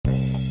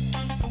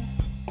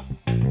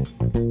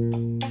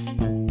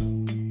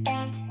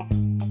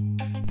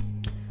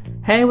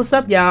Hey, what's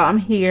up, y'all? I'm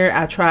here.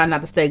 I try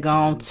not to stay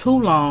gone too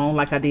long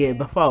like I did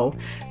before.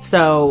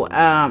 So,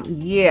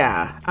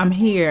 yeah, I'm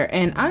here,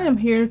 and I am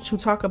here to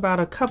talk about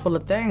a couple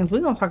of things.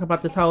 We're going to talk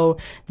about this whole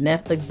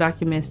Netflix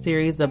document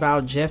series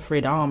about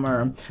Jeffrey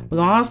Dahmer. We're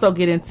going to also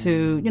get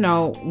into,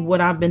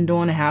 what I've been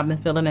doing and how I've been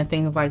feeling and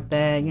things like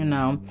that,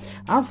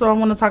 Also, I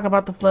want to talk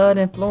about the flood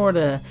in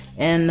Florida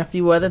and a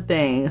few other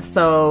things.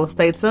 So,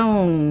 stay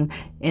tuned.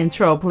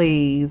 Intro,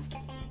 please.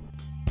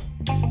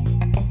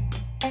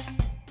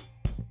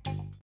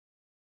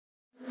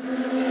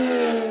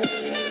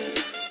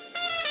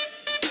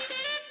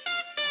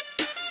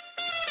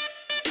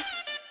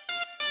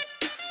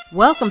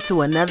 Welcome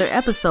to another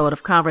episode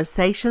of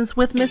Conversations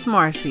with Miss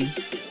Marcy.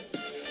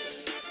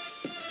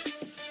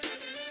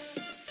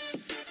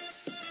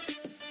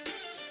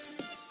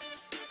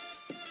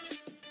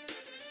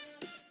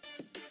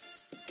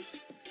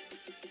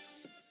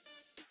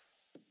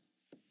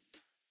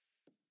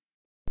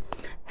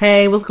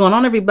 Hey, what's going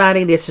on,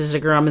 everybody? This is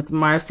your girl, Miss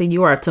Marcy.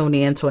 You are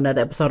tuning in to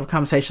another episode of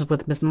Conversations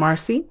with Miss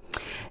Marcy.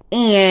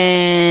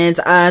 And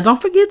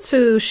don't forget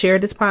to share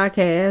this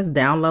podcast,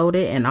 download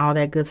it, and all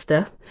that good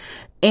stuff.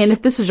 And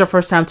if this is your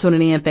first time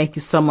tuning in, thank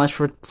you so much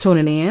for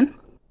tuning in.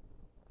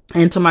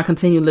 And to my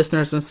continued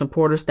listeners and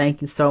supporters,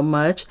 thank you so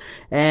much.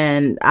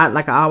 And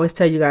like I always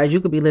tell you guys, you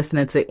could be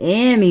listening to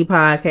any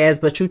podcast,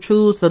 but you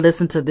choose to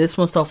listen to this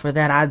one. So for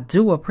that, I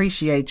do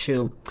appreciate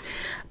you.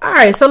 All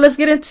right, so let's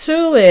get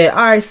into it.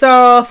 All right,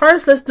 so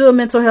first, let's do a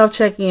mental health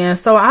check-in.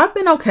 So I've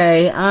been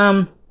okay.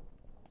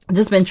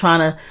 Just been trying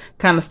to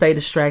kind of stay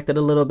distracted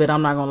a little bit.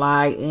 I'm not gonna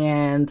lie,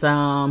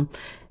 and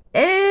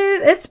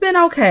it's been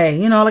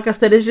okay. Like I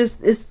said,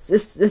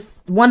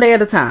 it's one day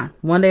at a time,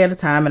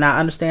 and I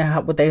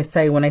understand what they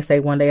say when they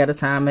say one day at a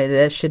time.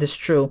 That shit is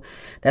true.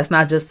 That's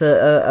not just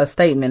a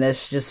statement.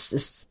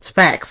 It's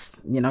facts.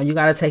 You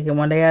got to take it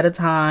one day at a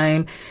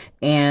time,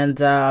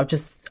 and I'm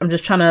just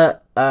trying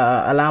to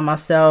allow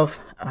myself,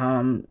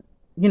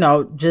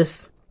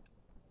 just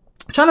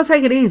trying to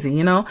take it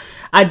easy.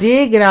 I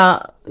did get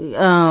out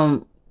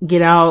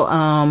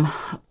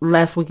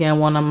last weekend.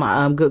 One of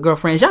my good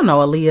girlfriends, y'all know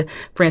Aaliyah,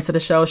 friend to the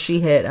show, she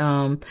had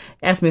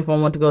asked me if I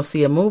wanted to go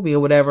see a movie or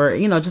whatever,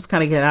 just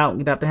kind of get out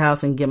the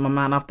house and get my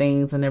mind off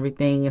things and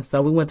everything. And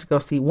so we went to go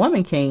see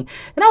Woman King,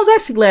 and I was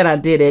actually glad I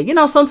did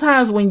it.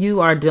 Sometimes when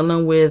you are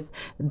dealing with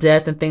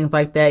death and things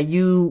like that,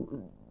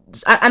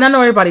 and I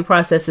know everybody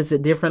processes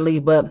it differently,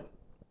 but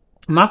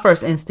my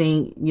first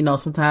instinct,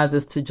 sometimes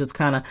is to just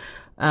kind of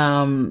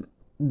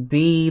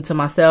be to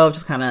myself,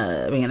 just kind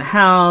of be in the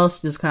house,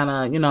 just kind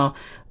of,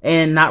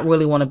 and not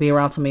really want to be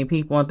around too many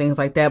people and things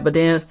like that. But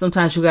then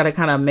sometimes you got to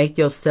kind of make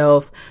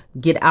yourself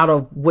get out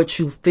of what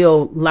you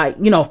feel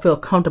like, feel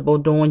comfortable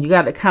doing. You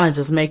got to kind of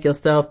just make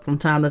yourself from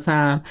time to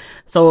time.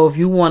 So if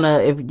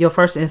your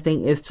first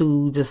instinct is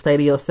to just stay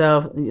to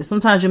yourself,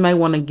 sometimes you may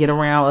want to get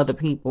around other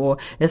people,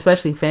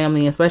 especially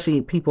family,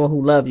 especially people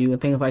who love you and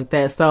things like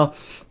that. So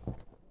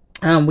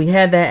we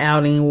had that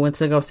outing. We went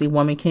to go see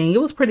Woman King.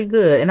 It was pretty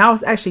good. And I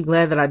was actually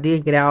glad that I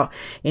did get out.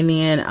 And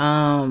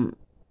then,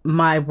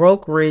 my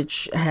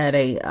brokerage had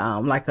a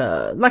like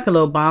a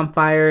little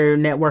bonfire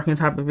networking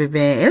type of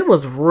event. It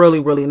was really,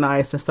 really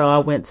nice. And so I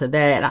went to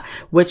that,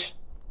 which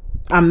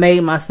I made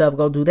myself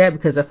go do that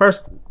because at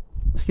first,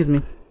 excuse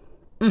me,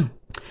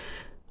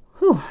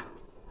 little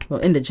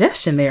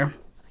indigestion there.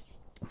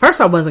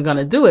 First I wasn't going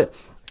to do it,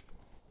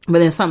 but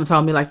then something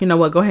told me like, you know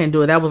what, go ahead and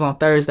do it. That was on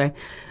Thursday.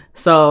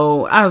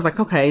 So I was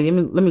like, okay,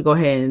 let me go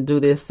ahead and do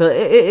this. So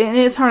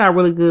it turned out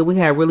really good. We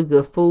had really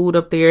good food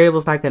up there. It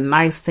was like a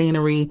nice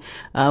scenery.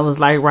 It was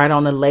like right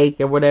on the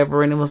lake or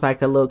whatever. And it was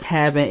like a little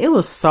cabin. It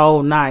was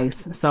so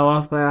nice. So I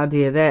was glad I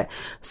did that.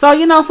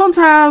 So,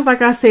 sometimes,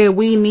 like I said,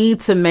 we need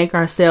to make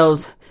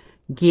ourselves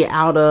get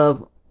out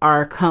of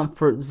our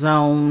comfort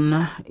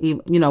zone,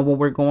 when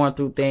we're going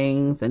through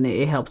things, and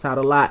it helps out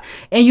a lot.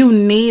 And you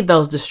need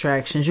those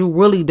distractions. You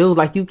really do.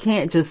 Like, you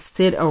can't just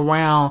sit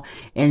around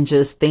and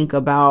just think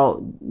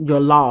about your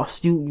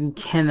loss. You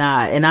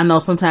cannot. And I know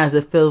sometimes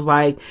it feels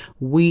like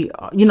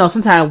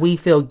sometimes we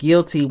feel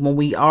guilty when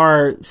we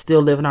are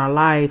still living our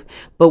life,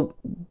 but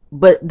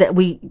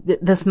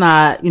that's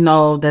not,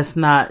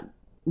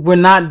 we're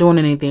not doing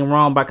anything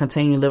wrong by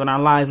continuing living our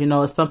life.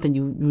 It's something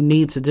you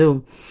need to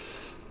do.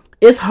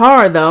 It's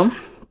hard though,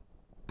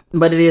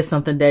 but it is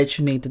something that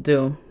you need to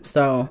do.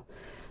 So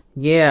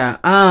yeah.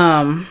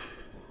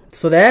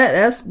 So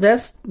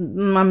that's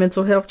my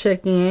mental health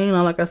check-in.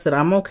 Like I said,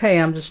 I'm okay.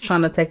 I'm just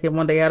trying to take it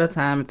one day at a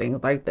time and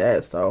things like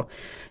that. So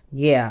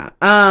yeah.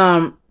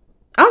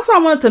 Also I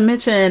wanted to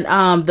mention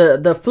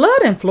the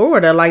flood in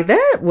Florida. Like,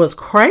 that was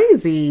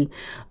crazy.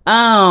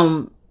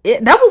 That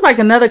was like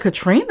another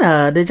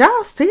Katrina. Did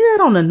y'all see that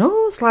on the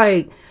news?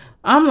 Like,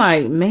 I'm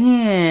like,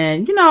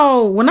 man,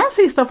 when I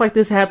see stuff like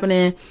this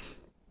happening,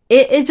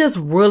 it just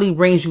really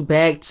brings you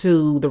back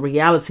to the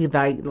reality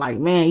that, like,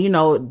 man, you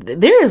know,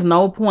 there is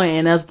no point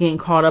in us getting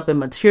caught up in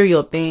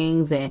material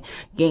things and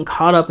getting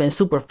caught up in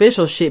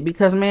superficial shit,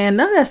 because, man,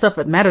 none of that stuff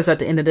matters at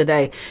the end of the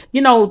day.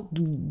 You know,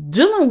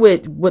 dealing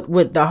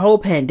with the whole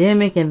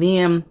pandemic, and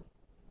then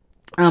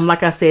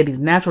like I said, these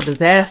natural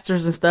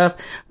disasters and stuff,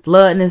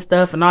 flooding and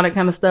stuff, and all that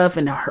kind of stuff,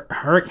 and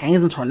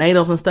hurricanes and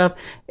tornadoes and stuff.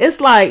 It's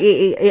like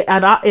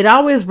it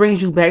always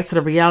brings you back to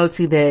the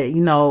reality that,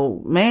 you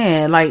know,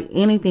 man, like,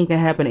 anything can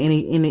happen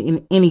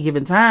any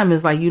given time.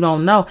 It's like, you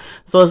don't know.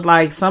 So it's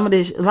like some of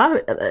this, a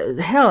lot of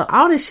hell,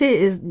 all this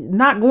shit is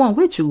not going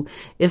with you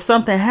if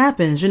something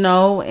happens, you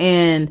know,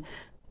 and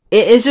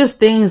it's just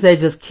things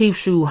that just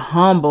keeps you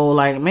humble.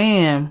 Like,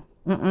 man,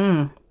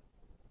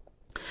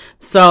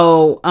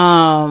 So,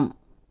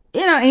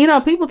 you know,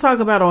 people talk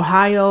about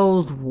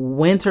Ohio's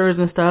winters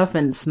and stuff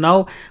and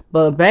snow,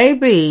 but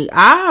baby,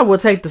 I would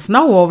take the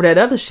snow over that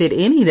other shit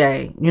any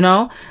day. You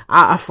know,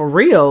 for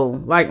real.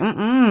 Like,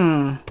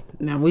 now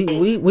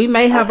we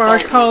may have our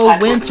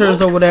cold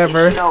winters or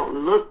whatever.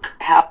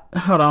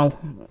 Hold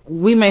on,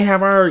 we may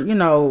have our, you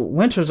know,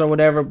 winters or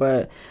whatever,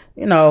 but,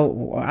 you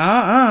know,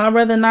 I'd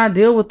rather not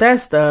deal with that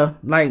stuff.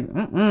 Like,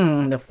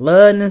 the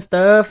flooding and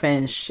stuff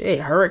and shit,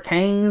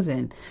 hurricanes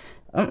and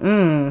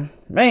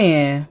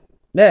man.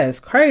 That is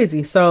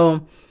crazy.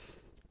 So,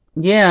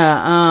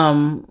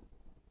 yeah,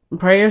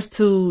 prayers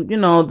to, you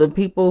know, the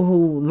people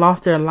who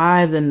lost their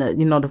lives, and the,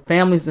 you know, the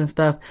families and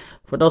stuff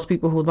for those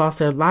people who lost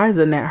their lives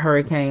in that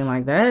hurricane.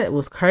 Like, that, it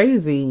was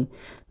crazy.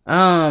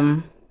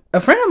 A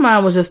friend of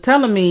mine was just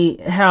telling me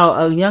how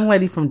a young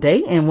lady from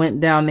Dayton went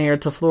down there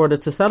to Florida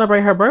to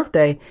celebrate her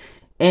birthday.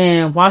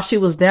 And while she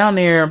was down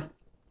there,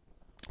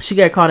 she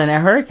got caught in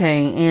that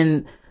hurricane.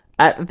 And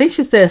I think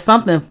she said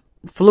something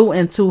flew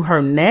into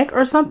her neck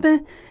or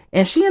something,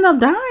 and she ended up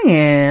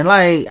dying.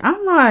 Like,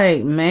 I'm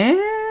like,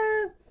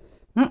 man,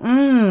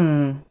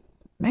 man,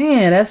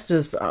 that's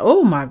just,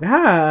 oh my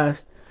gosh.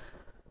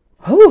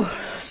 Whew.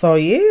 So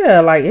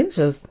yeah, like, it's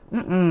just,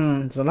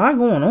 it's a lot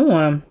going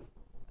on.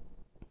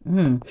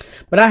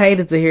 But I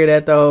hated to hear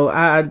that, though.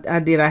 I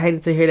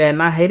hated to hear that,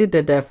 and I hated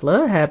that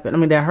flood happened. I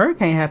mean, that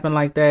hurricane happened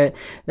like that.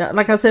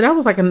 Like I said, that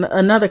was like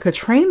another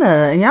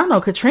Katrina, and y'all know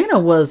Katrina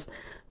was,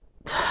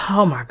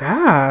 oh my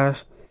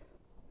gosh,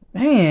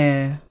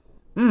 man.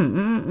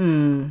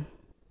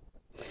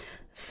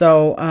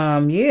 So,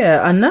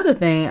 yeah, another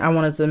thing I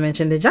wanted to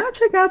mention, did y'all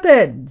check out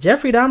that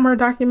Jeffrey Dahmer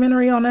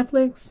documentary on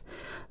Netflix?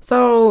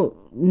 So,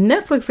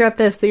 Netflix got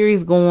that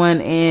series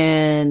going,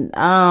 and,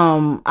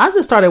 I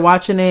just started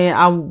watching it.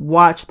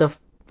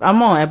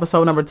 I'm on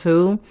episode number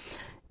 2,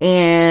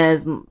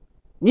 and,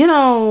 you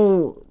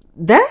know,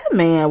 that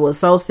man was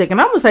so sick.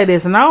 And I'm gonna say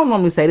this, and I don't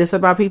normally say this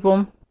about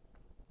people,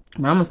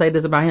 but I'm gonna say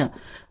this about him.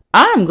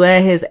 I'm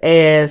glad his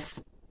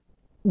ass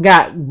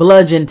got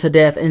bludgeoned to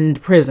death in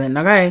prison.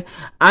 Okay,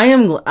 I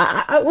feel,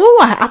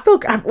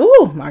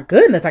 oh my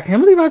goodness, I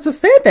can't believe I just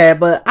said that.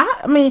 But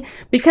I mean,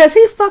 because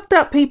he fucked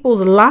up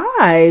people's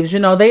lives. You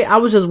know, I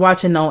was just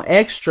watching on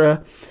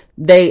Extra.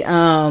 They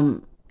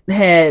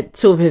had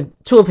two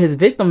of his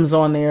victims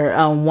on there.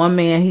 One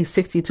man, he's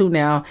 62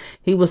 now.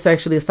 He was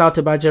sexually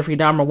assaulted by Jeffrey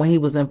Dahmer when he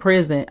was in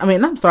prison. I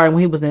mean, I'm sorry, when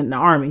he was in the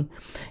army.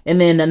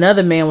 And then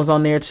another man was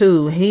on there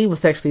too. He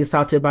was sexually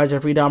assaulted by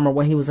Jeffrey Dahmer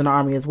when he was in the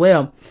army as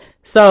well.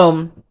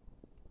 So,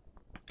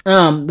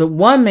 the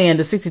one man,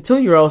 the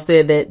 62-year-old,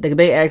 said that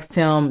they asked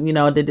him, you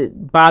know, did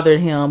it bother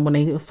him when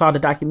he saw the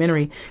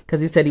documentary? Because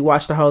he said he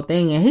watched the whole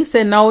thing, and he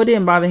said no, it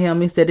didn't bother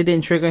him. He said it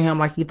didn't trigger him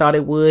like he thought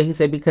it would. He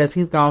said because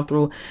he's gone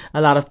through a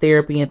lot of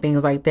therapy and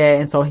things like that,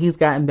 and so he's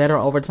gotten better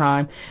over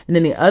time. And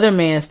then the other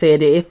man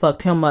said that it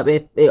fucked him up.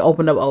 It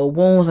opened up old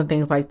wounds and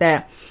things like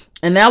that.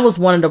 And that was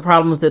one of the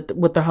problems that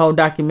with the whole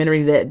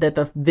documentary that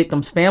the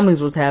victims'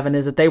 families was having,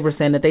 is that they were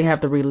saying that they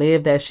have to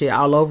relive that shit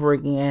all over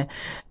again.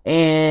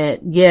 And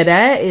yeah,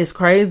 that is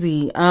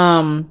crazy.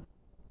 And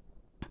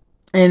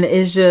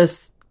it's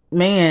just,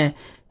 man,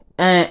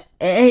 and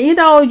you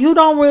know, you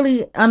don't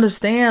really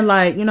understand,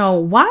 like, you know,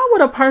 why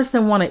would a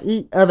person want to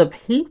eat other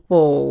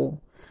people?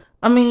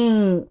 I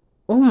mean,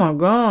 oh my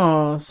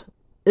gosh,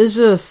 it's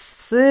just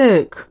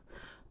sick.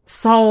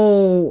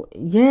 So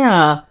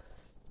yeah.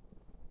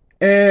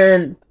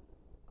 And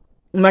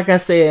like I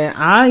said,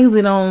 I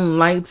usually don't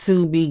like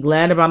to be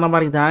glad about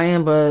nobody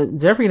dying, but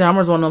Jeffrey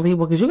Dahmer's one of those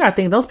people, because you gotta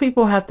think those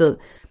people have to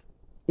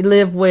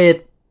live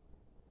with,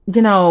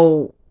 you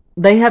know,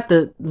 they have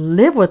to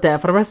live with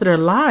that for the rest of their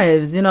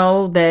lives, you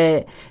know,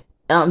 that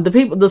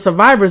the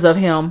survivors of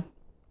him,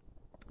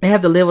 they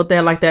have to live with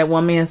that. Like that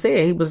one man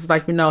said, he was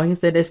like, you know, he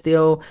said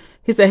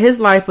his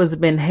life has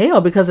been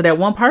hell because of that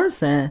one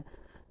person.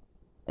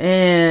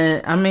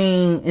 And I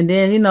mean, and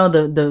then, you know,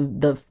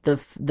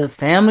 the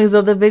families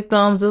of the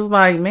victims is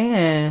like,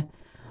 man,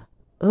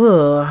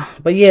 ugh.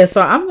 But yeah,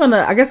 so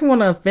I guess I'm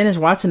gonna finish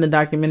watching the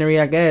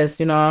documentary. I guess,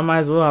 you know, I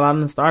might as well. I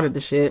done started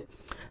the shit,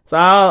 so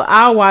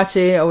I'll watch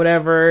it or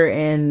whatever.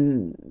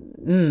 And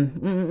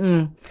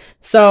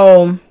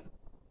so,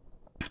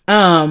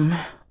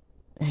 yeah,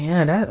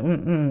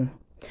 that.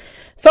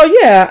 So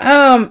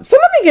yeah, so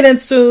let me get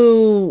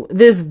into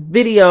this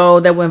video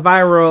that went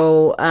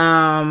viral.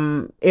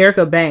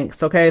 Erica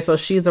Banks, okay, so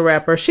she's a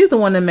rapper. She's the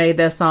one that made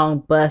that song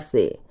 "Bust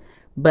It,"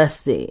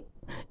 "Bust It."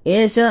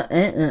 It's just,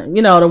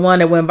 you know, the one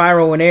that went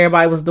viral when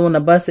everybody was doing the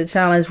 "Bust It"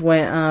 challenge.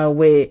 Went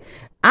with,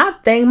 I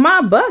think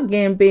my butt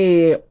getting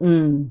big.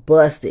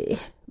 Bust it,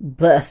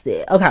 bust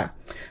it. Okay.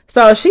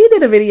 So she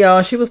did a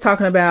video. She was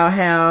talking about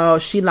how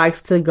she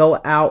likes to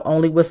go out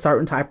only with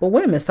certain type of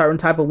women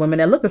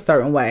that look a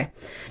certain way.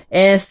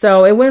 And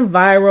so it went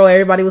viral.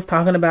 Everybody was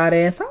talking about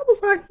it. And so I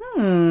was like,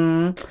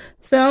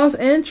 sounds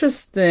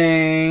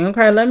interesting.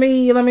 Okay, let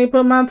me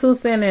put my 2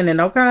 cents in it,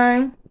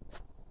 okay?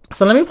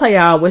 So let me play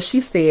y'all what she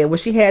said,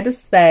 what she had to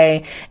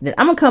say. And then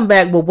I'm gonna come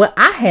back with what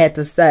I had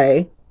to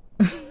say.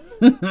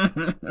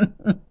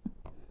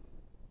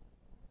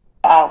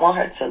 I want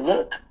her to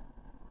look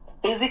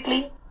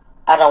physically.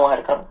 I don't want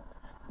her to come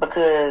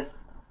because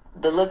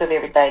the look of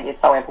everything is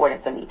so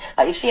important to me.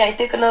 Like, if she ain't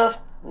thick enough,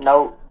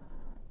 no.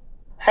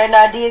 Her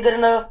not did good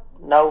enough,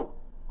 no.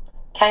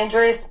 Can't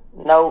dress,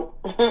 no.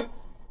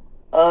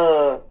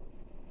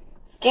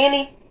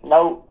 Skinny,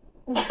 no.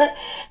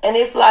 And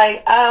it's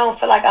like, I don't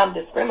feel like I'm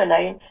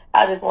discriminating.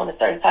 I just want a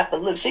certain type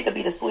of look. She could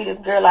be the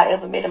sweetest girl I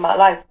ever met in my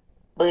life,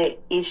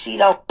 but if she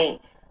don't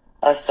think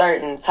a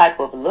certain type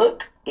of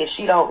look, if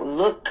she don't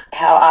look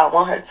how I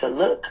want her to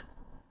look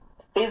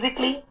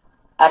physically,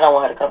 I don't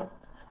want her to come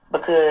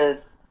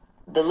because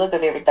the look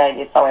of everything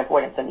is so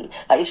important to me.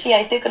 Like, if she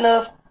ain't thick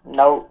enough,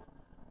 no.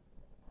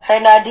 Her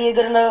not did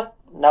good enough,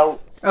 no.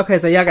 Okay,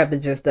 so y'all got the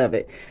gist of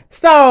it.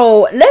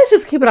 So let's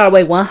just keep it all the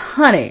way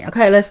 100.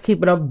 Okay, let's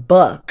keep it a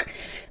buck.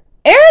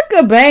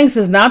 Erica Banks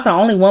is not the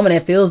only woman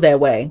that feels that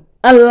way.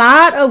 A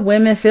lot of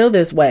women feel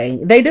this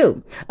way. They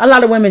do. A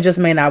lot of women just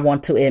may not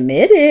want to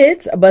admit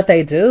it, but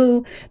they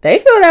do. They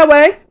feel that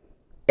way.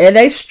 And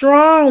they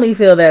strongly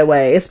feel that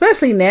way,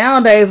 especially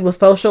nowadays with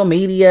social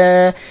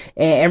media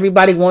and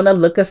everybody want to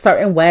look a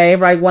certain way,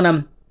 right? Want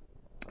to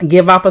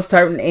give off a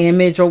certain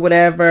image or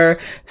whatever.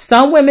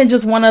 Some women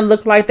just want to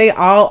look like they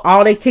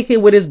all they kick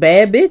it with is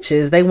bad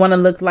bitches. They want to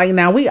look like,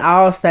 now we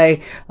all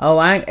say, oh,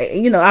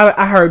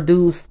 I heard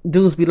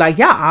dudes be like,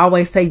 y'all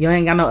always say you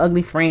ain't got no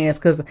ugly friends.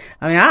 Cause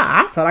I mean,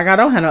 I feel like I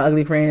don't have no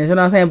ugly friends, you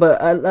know what I'm saying? But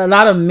a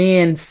lot of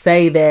men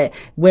say that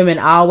women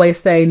always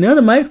say none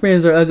of my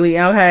friends are ugly.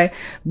 Okay.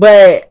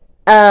 But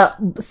I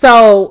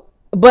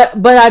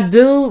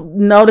do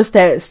notice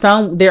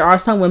that there are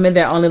some women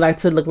that only like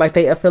to look like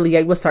they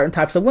affiliate with certain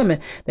types of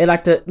women. They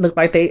like to look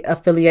like they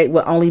affiliate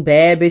with only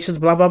bad bitches,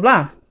 blah, blah,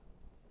 blah.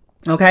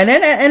 Okay.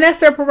 And that's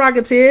their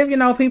prerogative. You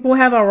know, people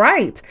have a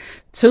right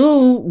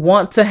to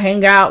want to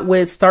hang out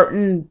with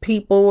certain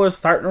people or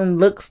certain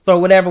looks or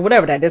whatever.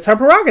 That is her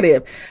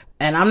prerogative.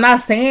 And I'm not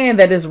saying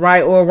that it's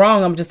right or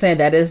wrong. I'm just saying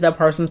that is the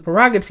person's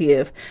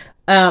prerogative.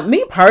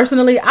 Me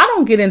personally, I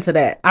don't get into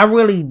that. I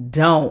really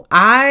don't.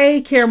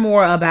 I care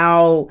more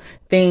about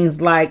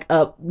things like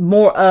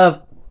more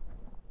of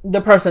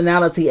the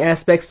personality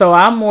aspect. So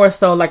I'm more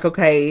so like,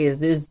 okay, is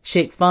this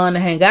chick fun to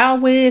hang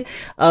out with?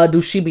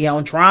 Do she be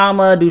on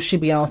drama? Do she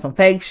be on some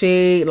fake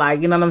shit?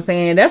 Like, you know what I'm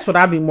saying? That's what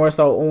I be more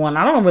so on.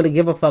 I don't really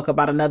give a fuck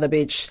about another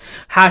bitch,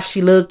 how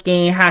she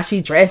looking, how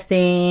she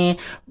dressing.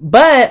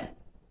 But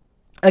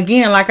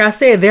again, like I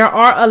said, there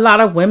are a lot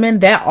of women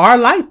that are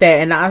like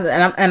that, and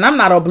I'm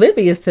not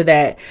oblivious to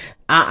that.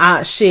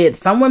 Shit,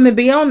 some women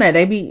be on that.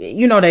 They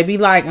be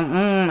like,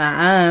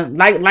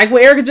 like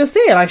what Erica just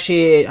said, like,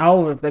 shit,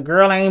 oh, if the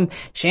girl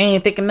she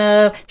ain't thick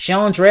enough, she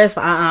don't dress,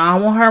 I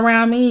don't want her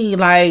around me.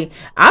 Like,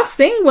 I've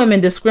seen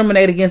women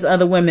discriminate against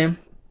other women,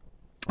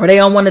 or they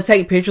don't want to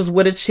take pictures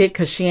with a chick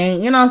because she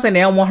ain't, you know what I'm saying, they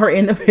don't want her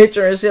in the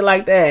picture and shit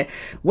like that.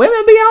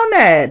 Women be on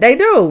that. They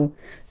do.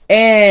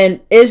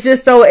 And it's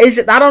just,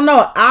 I don't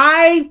know.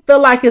 I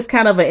feel like it's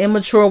kind of an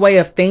immature way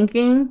of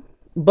thinking.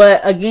 But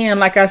again,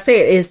 like I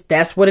said,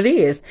 that's what it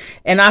is.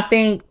 And I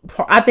think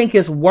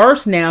it's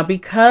worse now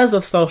because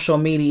of social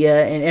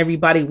media and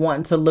everybody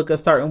wanting to look a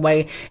certain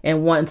way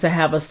and wanting to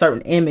have a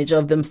certain image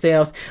of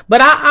themselves.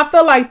 But I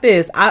feel like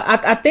this.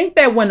 I think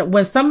that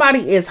when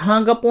somebody is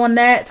hung up on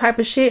that type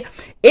of shit,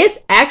 it's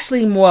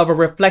actually more of a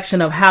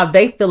reflection of how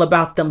they feel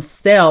about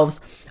themselves,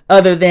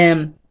 other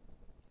than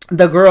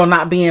the girl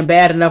not being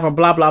bad enough or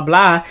blah, blah,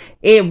 blah.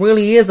 It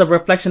really is a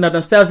reflection of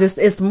themselves.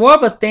 It's more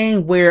of a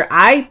thing where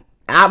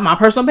my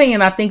personal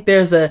opinion, I think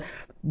there's a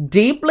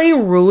deeply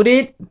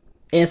rooted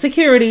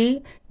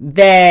insecurity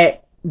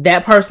that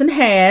person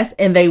has,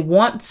 and they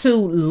want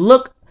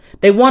to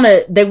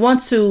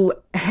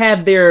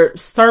have their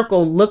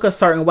circle look a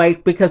certain way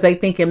because they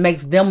think it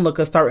makes them look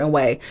a certain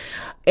way.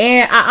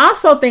 And I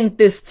also think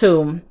this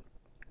too.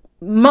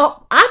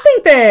 I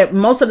think that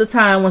most of the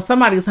time when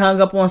somebody's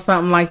hung up on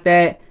something like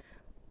that,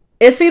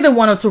 it's either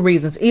one or two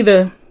reasons.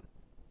 Either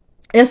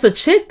it's a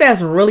chick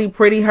that's really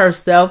pretty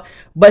herself,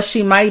 but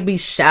she might be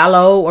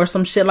shallow or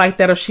some shit like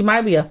that, or she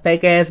might be a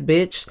fake ass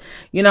bitch.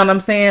 You know what I'm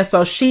saying?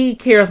 So she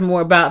cares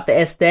more about the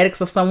aesthetics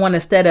of someone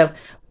instead of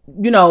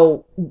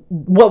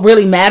what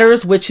really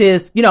matters, which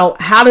is,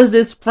 how does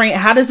this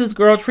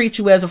girl treat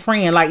you as a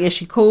friend? Like, is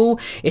she cool?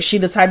 Is she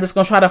the type that's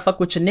gonna try to fuck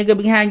with your nigga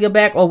behind your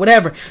back or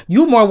whatever?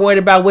 You more worried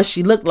about what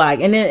she look like.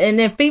 And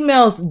then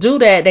females do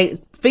that.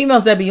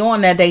 Females that be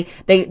on that,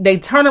 they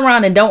turn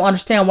around and don't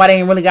understand why they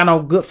ain't really got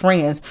no good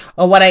friends,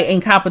 or why they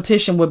in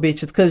competition with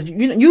bitches. Cause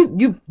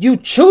you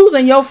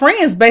choosing your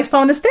friends based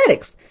on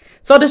aesthetics.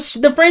 So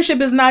the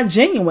friendship is not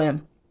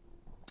genuine.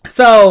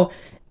 So,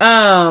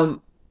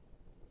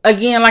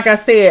 again, like I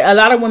said, a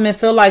lot of women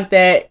feel like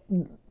that,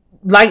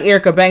 like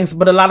Erica Banks,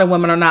 but a lot of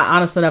women are not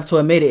honest enough to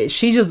admit it.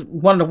 She's just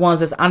one of the ones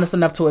that's honest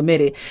enough to admit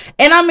it.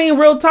 And I mean,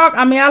 real talk,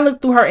 I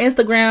looked through her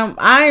Instagram.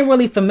 I ain't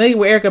really familiar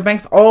with Erica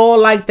Banks all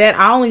like that.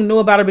 I only knew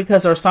about her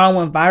because her song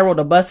went viral.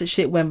 The Busted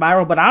shit went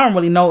viral, but I don't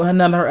really know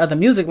none of her other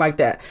music like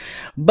that.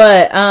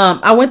 But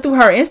I went through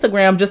her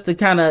Instagram just to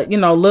kind of,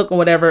 look or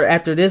whatever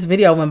after this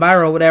video went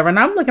viral or whatever. And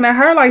I'm looking at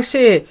her like,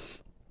 shit,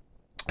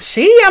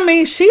 she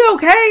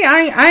okay.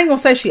 I ain't gonna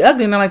say she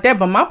ugly or nothing like that,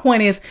 but my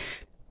point is,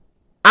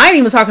 I ain't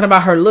even talking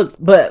about her looks,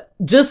 but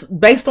just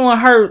based on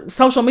her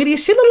social media,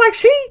 she look like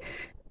she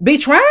be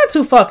trying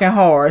too fucking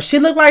hard. She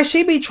look like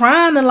she be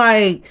trying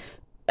to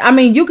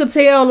you could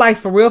tell, like,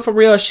 for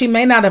real, she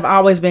may not have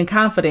always been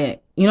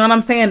confident. You know what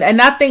I'm saying? And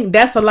I think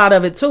that's a lot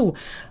of it too.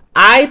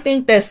 I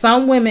think that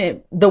some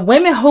women, the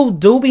women who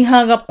do be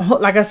hung up,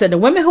 like I said, the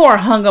women who are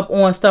hung up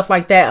on stuff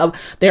like that,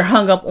 they're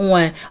hung up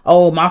on,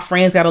 oh, my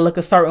friends got to look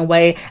a certain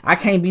way. I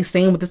can't be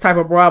seen with this type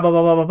of blah, blah,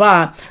 blah, blah, blah,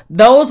 blah.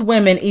 Those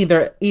women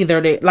either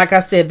they, like I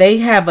said, they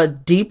have a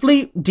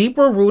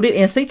deeper rooted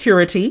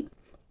insecurity.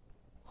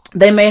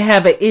 They may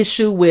have an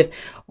issue with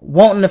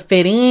wanting to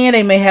fit in.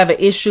 They may have an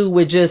issue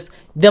with just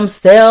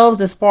themselves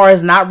as far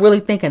as not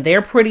really thinking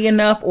they're pretty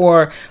enough,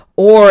 or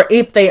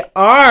if they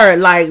are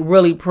like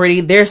really pretty,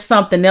 there's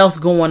something else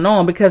going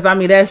on. Because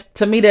that's,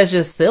 to me, that's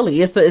just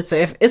silly. It's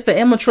an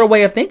immature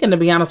way of thinking, to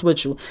be honest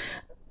with you.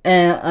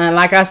 And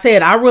like I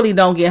said, I really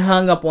don't get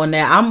hung up on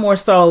that. I'm more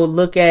so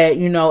look at,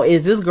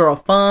 is this girl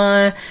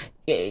fun?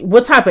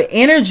 What type of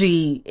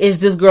energy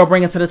is this girl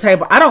bringing to the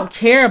table? I don't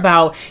care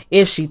about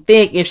if she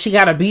thick, if she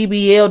got a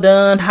BBL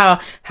done, how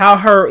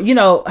her,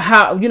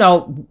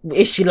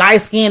 is she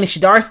light skinned, is she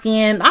dark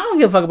skinned? I don't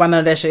give a fuck about none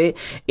of that shit.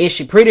 Is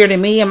she prettier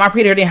than me? Am I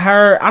prettier than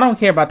her? I don't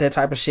care about that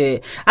type of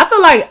shit. I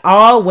feel like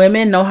all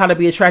women know how to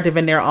be attractive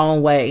in their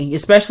own way,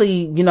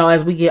 especially,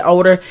 as we get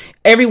older.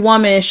 Every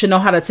woman should know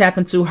how to tap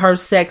into her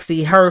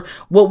sexy,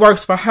 what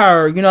works for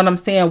her. You know what I'm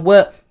saying?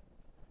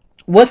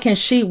 What can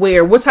she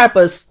wear? What type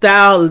of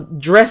style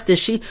dress does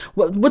she,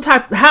 what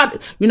type, how,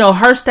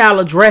 her style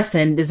of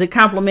dressing, does it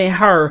complement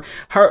her,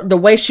 the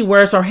way she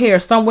wears her hair?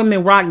 Some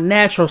women rock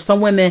natural,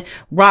 some women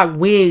rock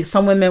wigs,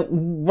 some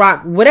women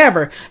rock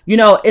whatever.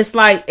 It's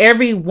like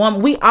every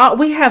woman,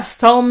 we have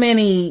so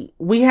many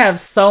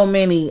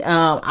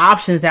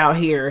options out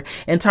here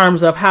in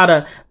terms of how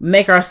to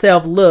make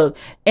ourselves look.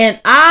 And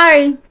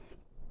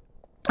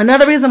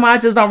another reason why I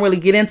just don't really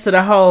get into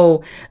the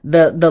whole,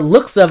 the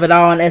looks of it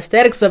all and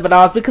aesthetics of it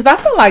all is because I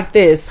feel like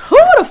this. Who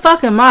the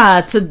fuck am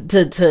I to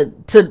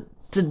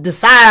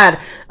decide,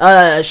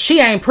 she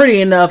ain't pretty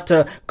enough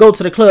to go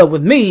to the club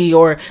with me,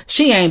 or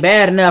she ain't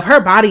bad enough, her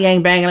body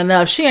ain't banging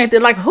enough, she ain't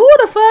like, who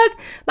the fuck?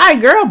 Like,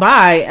 girl,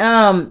 bye.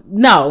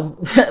 No.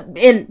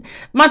 And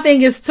my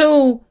thing is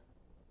too,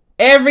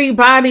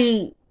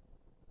 everybody,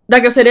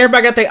 like I said,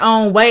 everybody got their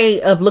own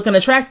way of looking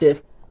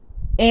attractive.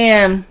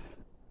 And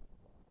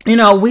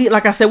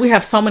like I said, we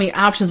have so many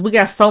options. We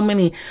got so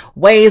many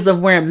ways of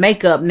wearing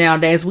makeup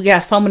nowadays. We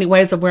got so many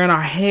ways of wearing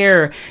our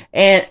hair.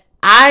 And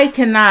I'm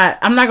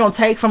not going to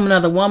take from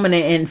another woman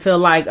and feel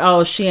like,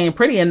 oh, she ain't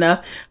pretty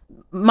enough.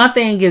 My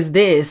thing is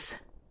this.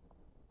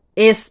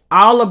 It's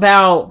all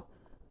about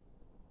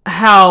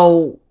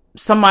how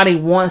somebody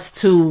wants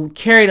to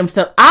carry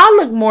themselves. I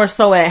look more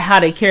so at how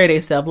they carry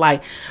themselves.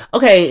 Like,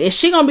 okay, is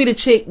she going to be the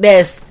chick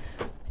that's,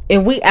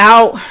 if we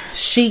out,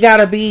 she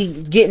gotta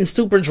be getting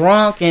super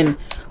drunk and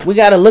we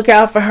gotta look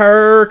out for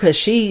her because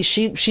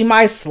she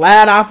might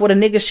slide off with a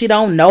nigga she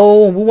don't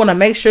know. We want to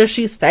make sure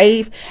she's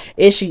safe.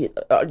 Is she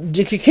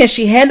can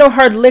she handle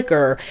her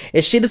liquor?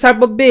 Is she the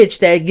type of bitch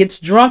that gets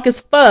drunk as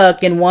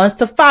fuck and wants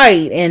to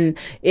fight? And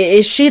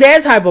is she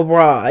that type of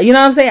bra? You know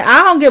what I'm saying?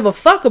 I don't give a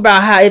fuck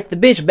about how, if the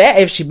bitch bad,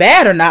 if she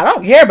bad or not. I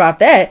don't care about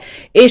that.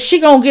 Is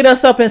she gonna get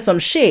us up in some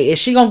shit? Is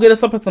she gonna get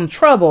us up in some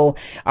trouble?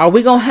 Are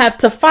we gonna have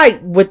to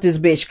fight with this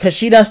bitch because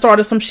she done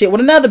started some shit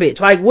with another bitch?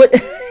 Like, what?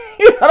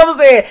 You know what I'm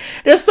saying?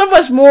 There's so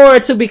much more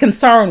to be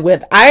concerned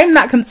with. I'm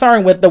not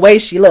concerned with the way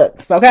she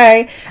looks,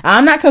 okay?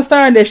 I'm not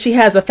concerned if she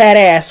has a fat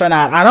ass or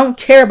not. I don't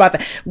care about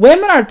that.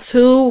 Women are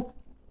too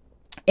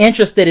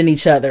interested in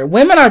each other.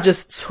 Women are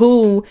just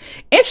too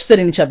interested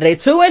in each other. They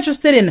too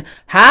interested in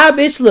how a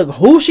bitch look,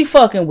 who she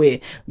fucking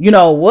with. You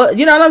know what?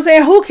 You know what I'm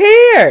saying? Who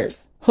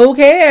cares? Who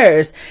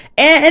cares?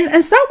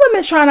 And some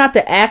women try not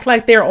to act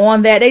like they're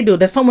on that. They do.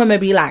 There's some women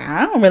be like,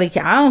 I don't really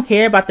care. I don't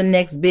care about the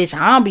next bitch.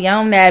 I don't be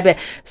on that. But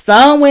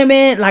some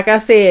women, like I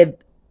said,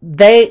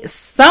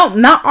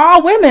 not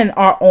all women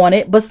are on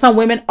it, but some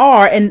women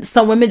are, and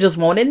some women just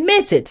won't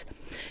admit it.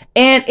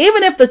 And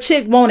even if the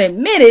chick won't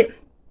admit it,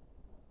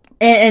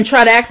 and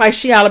try to act like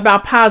she all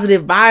about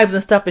positive vibes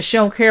and stuff, and she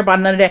don't care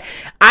about none of that,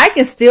 I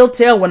can still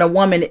tell when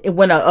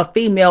a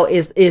female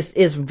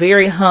is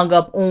very hung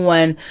up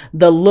on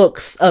the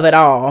looks of it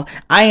all.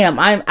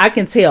 I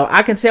can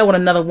tell when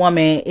another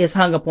woman is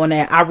hung up on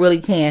that. I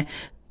really can.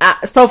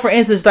 So for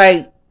instance,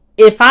 like,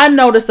 if I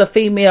notice a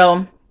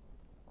female,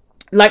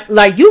 like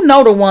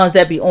the ones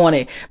that be on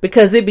it,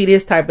 because it be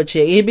this type of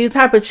chick. It be the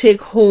type of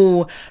chick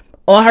who,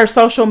 on her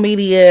social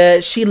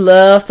media, she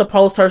loves to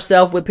post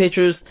herself with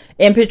pictures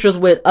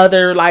with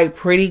other like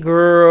pretty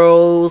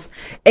girls.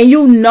 And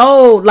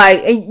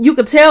and you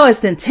could tell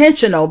it's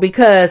intentional,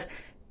 because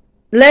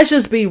let's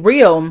just be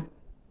real.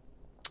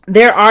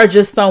 There are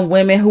just some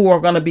women who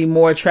are going to be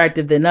more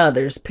attractive than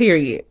others,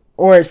 period.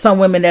 Or some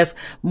women that's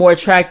more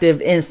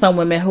attractive, and some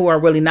women who are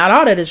really not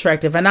all that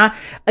attractive. And I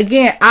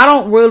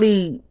don't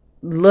really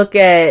look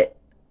at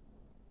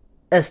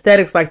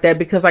aesthetics like that,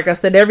 because like I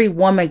said, every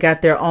woman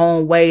got their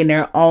own way and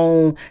their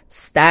own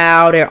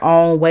style, their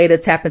own way to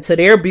tap into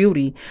their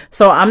beauty.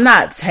 So I'm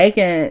not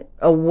taking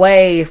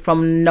away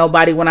from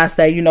nobody when I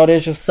say,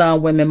 there's just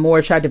some women more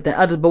attractive than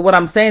others. But what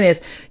I'm saying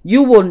is,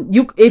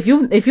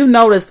 if you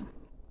notice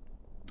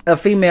a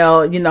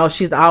female,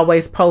 she's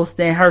always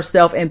posting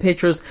herself in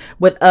pictures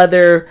with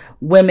other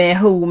women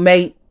who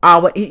may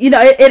always,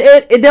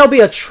 there'll be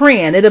a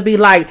trend. It'll be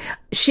like,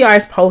 she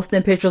always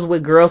posting pictures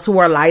with girls who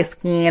are light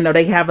skinned, or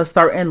they have a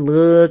certain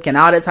look and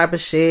all that type of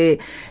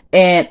shit.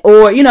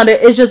 Or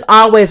it's just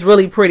always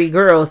really pretty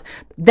girls.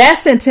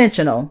 That's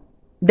intentional.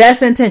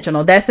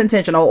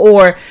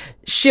 Or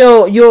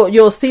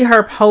you'll see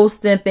her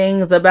posting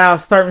things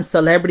about certain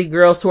celebrity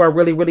girls who are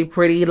really, really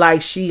pretty.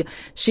 Like she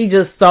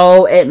just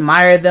so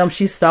admire them.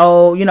 She's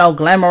so,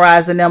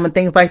 glamorizing them and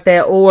things like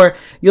that. Or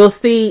you'll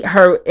see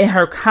her in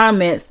her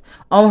comments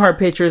on her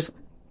pictures,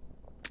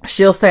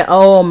 she'll say,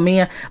 "Oh,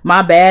 me,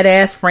 my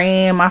badass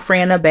friend, my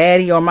friend a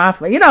baddie," or my,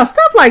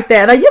 stuff like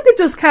that. Like, you can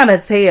just kind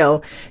of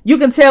tell. You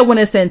can tell when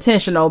it's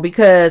intentional,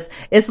 because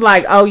it's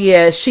like, oh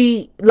yeah,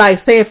 she, like,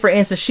 say for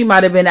instance, she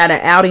might have been at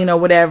an outing or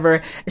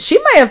whatever. She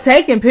may have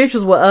taken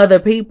pictures with other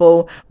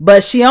people,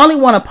 but she only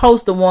want to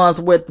post the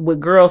ones with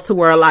girls who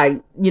are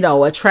like,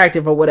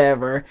 attractive or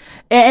whatever.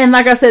 And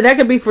like I said, that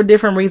could be for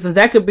different reasons.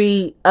 That could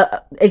be,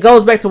 it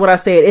goes back to what I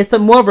said. It's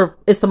more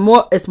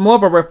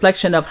of a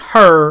reflection of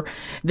her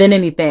than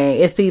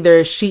anything. It's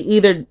either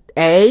she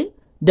A,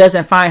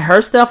 doesn't find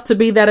herself to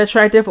be that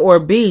attractive, or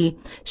B,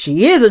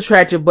 she is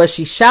attractive, but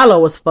she's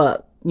shallow as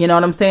fuck. You know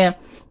what I'm saying?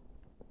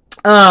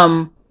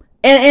 And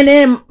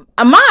in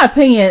my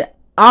opinion,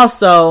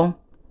 also,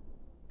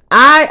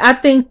 I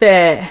think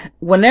that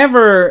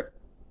whenever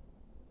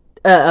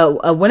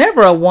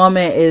a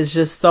woman is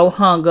just so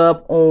hung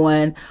up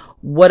on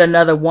what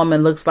another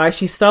woman looks like,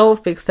 she's so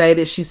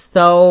fixated, she's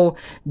so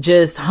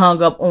just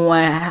hung up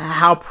on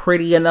how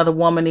pretty another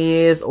woman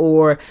is,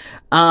 or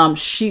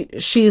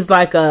she's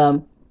like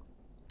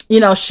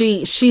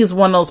she's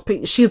one of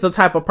those she's the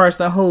type of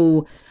person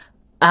who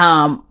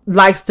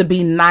likes to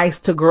be nice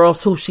to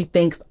girls who she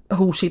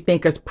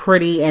think is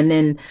pretty, and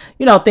then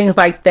things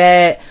like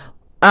that.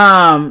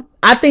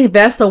 I think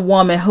that's a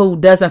woman who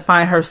doesn't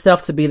find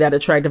herself to be that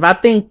attractive. I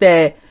think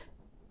that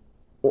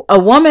a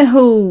woman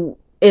who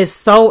is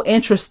so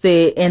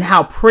interested in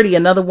how pretty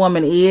another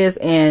woman is,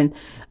 and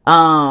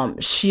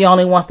she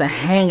only wants to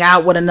hang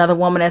out with another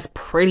woman that's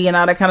pretty and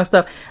all that kind of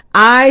stuff,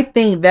 I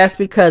think that's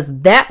because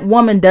that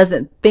woman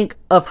doesn't think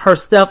of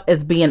herself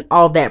as being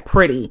all that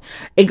pretty.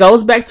 It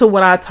goes back to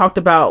what I talked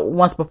about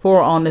once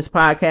before on this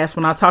podcast,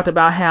 when I talked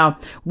about how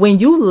when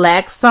you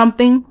lack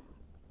something,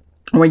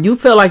 when you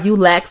feel like you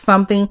lack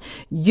something,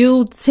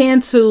 you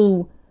tend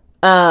to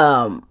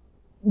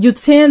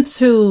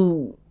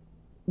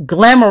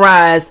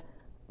glamorize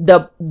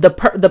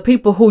the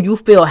people who you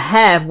feel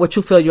have what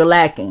you feel you're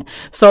lacking.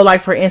 So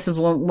like, for instance,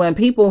 when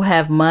people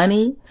have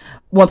money,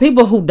 when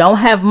people who don't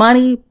have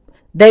money,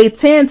 they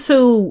tend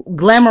to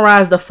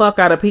glamorize the fuck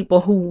out of people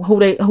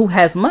who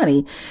has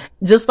money.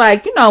 Just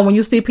like, when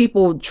you see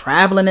people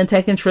traveling and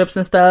taking trips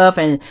and stuff,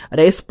 and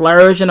they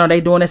splurging, or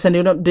they doing this and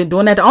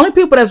doing that, the only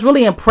people that's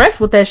really impressed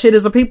with that shit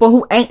is the people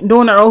who ain't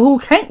doing it or who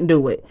can't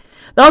do it.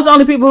 Those are the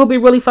only people who be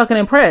really fucking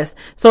impressed.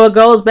 So it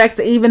goes back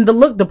to even the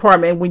look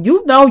department. When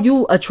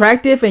you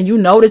attractive, and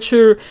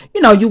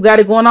that you got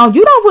it going on,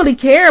 you don't really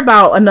care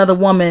about another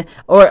woman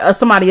or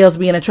somebody else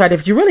being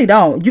attractive. You really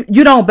don't.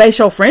 You don't base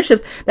your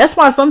friendships. That's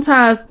why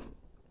sometimes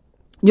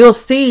you'll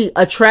see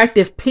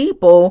attractive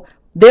people,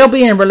 they'll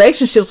be in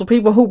relationships with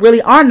people who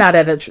really are not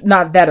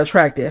that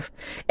attractive.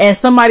 And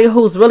somebody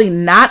who's really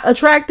not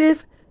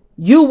attractive,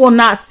 you will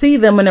not see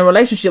them in a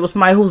relationship with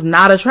somebody who's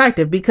not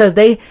attractive, because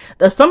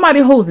somebody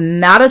who's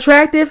not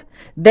attractive,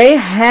 they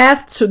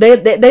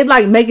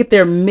like make it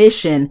their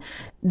mission.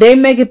 They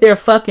make it their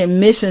fucking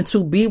mission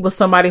to be with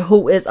somebody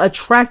who is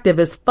attractive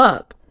as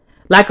fuck.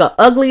 Like a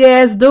ugly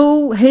ass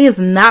dude, he is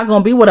not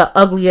gonna be with a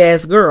ugly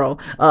ass girl.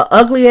 A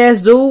ugly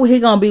ass dude, he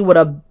gonna be with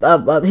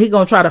he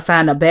gonna try to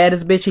find the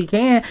baddest bitch he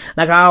can.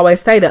 Like I always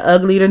say, the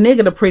uglier the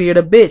nigga, the prettier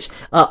the bitch.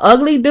 A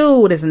ugly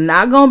dude is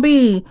not gonna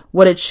be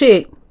with a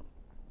chick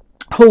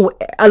who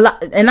a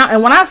lot, and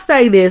when I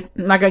say this,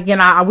 like again,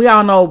 we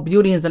all know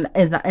beauty is in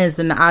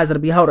the eyes of the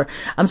beholder.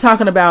 I'm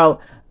talking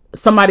about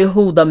somebody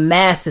who the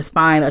masses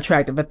find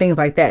attractive and things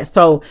like that.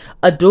 So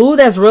a dude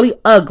that's really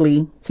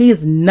ugly,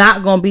 he's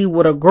not gonna be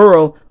with a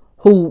girl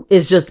who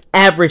is just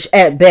average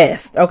at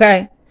best,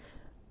 okay?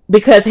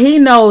 Because he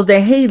knows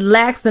that he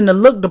lacks in the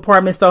look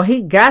department, so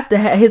he got to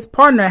his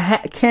partner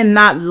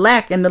cannot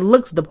lack in the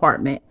looks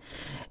department.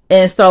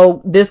 And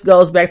so this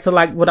goes back to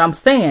like what I'm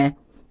saying.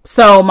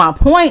 So my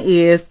point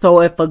is,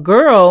 so if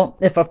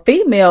a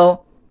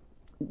female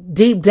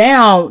deep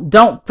down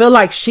don't feel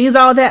like she's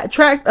all that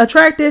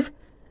attractive,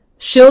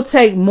 she'll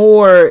take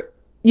more,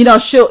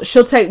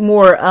 she'll take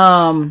more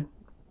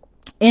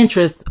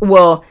interest.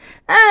 Well,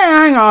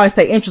 I ain't gonna always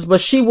say interest,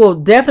 but she will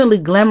definitely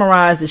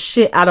glamorize the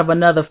shit out of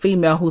another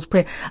female who's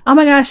pretty. Oh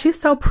my gosh,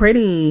 she's so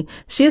pretty.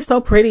 She is so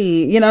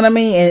pretty. You know what I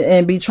mean?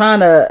 And be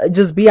trying to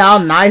just be all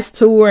nice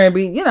to her and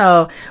be,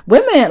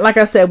 women, like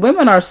I said,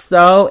 women are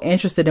so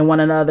interested in one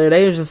another.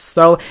 They are just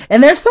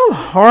and they're so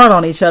hard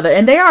on each other,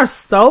 and they are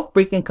so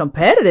freaking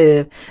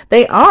competitive.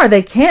 They are.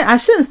 They can't,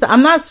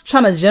 I'm not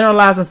trying to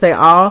generalize and say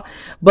all,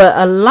 but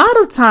a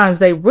lot of times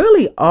they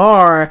really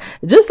are.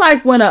 Just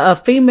like when a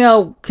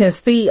female can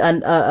see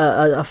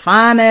a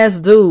fine ass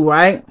dude,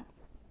 right?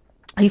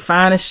 He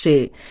fine as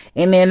shit.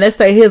 And then let's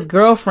say his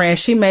girlfriend,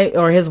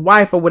 or his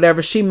wife or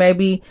whatever, she may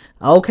be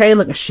okay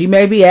looking. She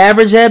may be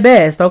average at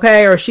best,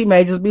 okay? Or she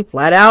may just be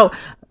flat out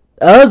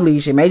ugly.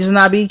 She may just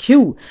not be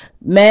cute.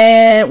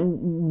 Man,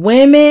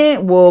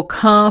 women will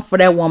come for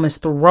that woman's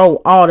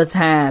throat all the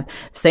time,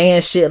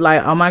 saying shit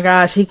like, oh my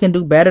gosh, he can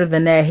do better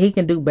than that. He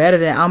can do better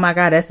than, oh my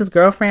God, that's his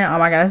girlfriend. Oh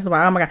my God,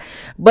 oh my God.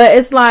 But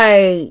it's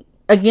like,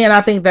 again,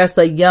 I think that's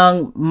a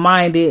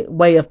young-minded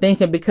way of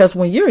thinking, because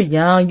when you're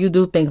young, you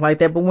do think like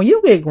that. But when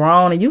you get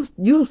grown and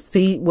you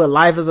see what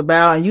life is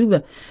about, and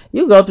you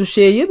go through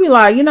shit, you be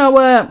like, you know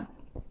what?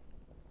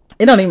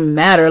 It don't even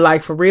matter.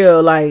 Like, for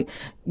real, like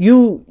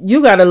you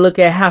got to look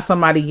at how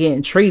somebody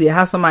getting treated,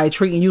 how somebody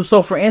treating you.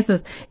 So, for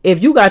instance,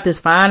 if you got this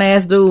fine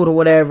ass dude or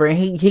whatever, and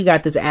he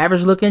got this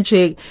average looking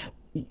chick,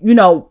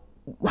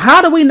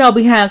 how do we know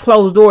behind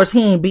closed doors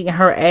he ain't beating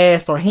her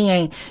ass, or he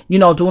ain't,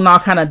 doing all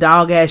kind of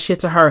dog ass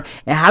shit to her?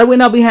 And how do we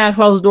know behind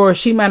closed doors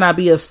she might not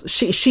be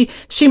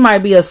she might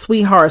be a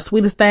sweetheart,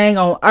 sweetest thing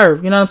on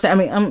earth? You know what I'm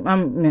saying? I mean,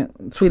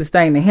 I'm sweetest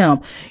thing to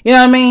him. You know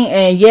what I mean?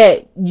 And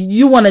yet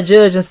you want to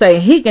judge and say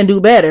he can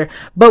do better.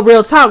 But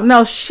real talk,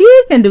 no,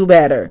 she can do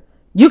better.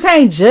 You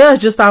can't judge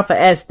just off of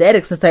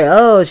aesthetics and say,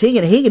 oh,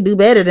 he can do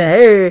better than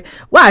her.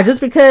 Why? Just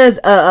because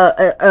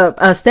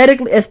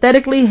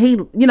aesthetically he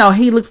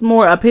looks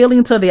more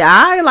appealing to the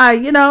eye? Like,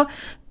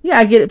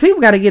 I get it.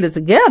 People got to get it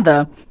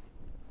together.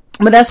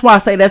 But that's why I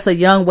say that's a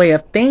young way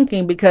of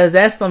thinking, because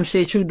that's some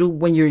shit you do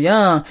when you're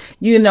young.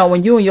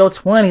 When you in your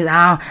 20s,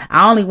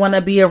 I only want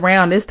to be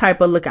around this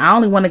type of look. I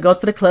only want to go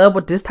to the club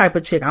with this type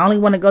of chick. I only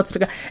want to go to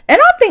the... And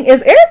I think,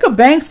 is Erica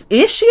Banks,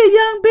 is she a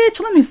young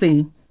bitch? Let me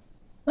see.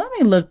 Let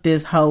me look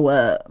this hoe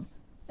up.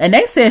 And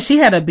they said she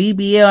had a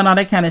BBL and all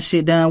that kind of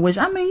shit done, which,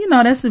 I mean,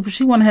 that's, if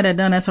she want to have that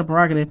done, that's her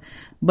prerogative.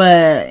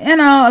 But,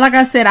 like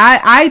I said,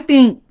 I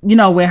think,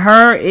 with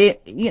her,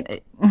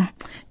 it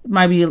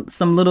might be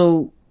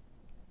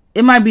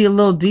it might be a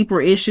little deeper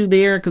issue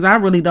there, because I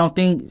really don't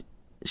think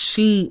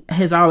she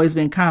has always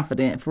been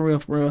confident, for real,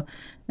 for real.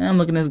 And I'm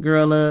looking this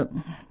girl up.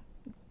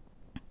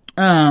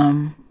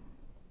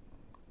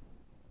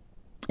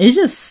 It's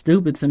just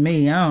stupid to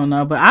me. I don't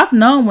know, but I've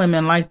known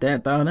women like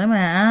that though. They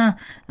I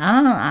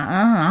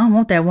don't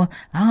want that one.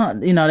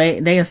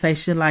 They'll say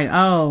shit like,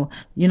 oh,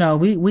 we don't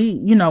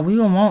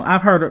want.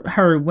 I've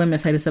heard women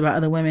say this about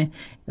other women,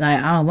 like,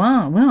 oh,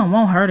 we don't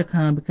want her to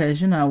come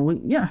because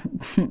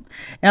and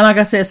like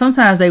I said,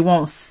 sometimes they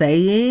won't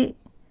say it,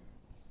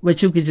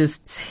 but you could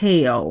just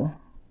tell.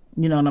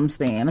 You know what I'm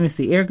saying? Let me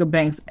see. Erica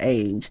Banks'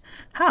 age.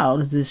 How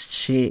old is this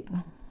chick?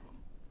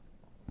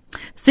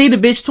 See, the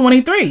bitch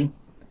 23.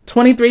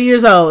 23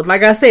 years old.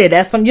 Like I said,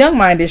 that's some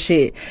young-minded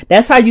shit.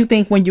 That's how you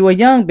think when you a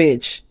young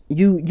bitch.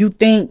 You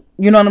think,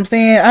 you know what I'm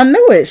saying? I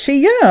knew it.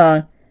 She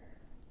young.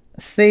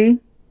 See?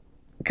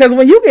 Because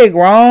when you get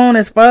grown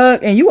as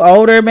fuck and you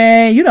older,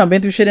 man, you done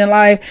been through shit in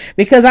life.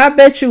 Because I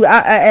bet you,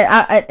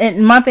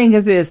 and my thing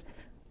is this,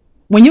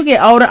 when you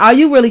get older, all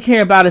you really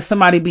care about is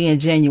somebody being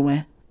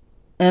genuine.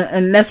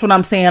 And that's what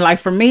I'm saying. Like,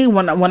 for me,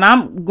 when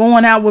I'm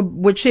going out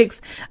with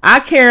chicks, I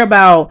care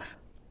about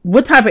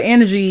what type of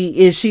energy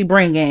is she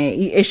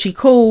bringing? Is she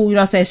cool? You know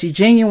what I'm saying? Is she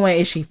genuine?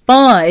 Is she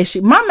fun?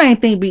 My main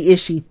thing is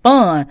she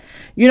fun?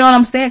 You know what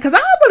I'm saying? Cause I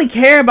don't really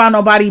care about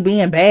nobody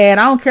being bad.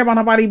 I don't care about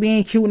nobody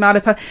being cute and all the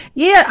time.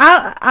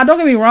 Yeah, I don't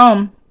get me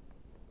wrong.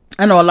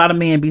 I know a lot of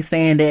men be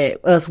saying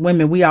that us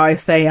women, we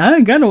always say, I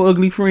ain't got no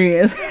ugly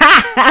friends.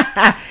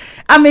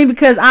 I mean,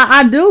 because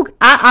I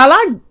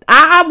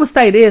would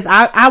say this,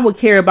 I would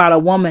care about a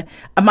woman,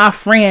 my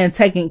friend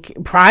taking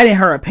pride in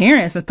her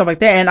appearance and stuff like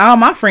that. And all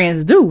my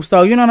friends do.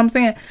 So, you know what I'm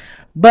saying?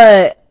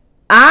 But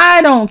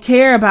I don't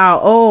care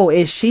about, oh,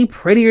 is she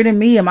prettier than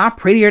me? Am I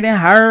prettier than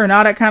her? And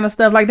all that kind of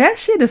stuff. Like, that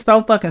shit is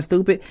so fucking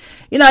stupid.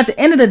 At the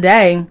end of the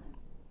day,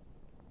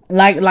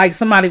 like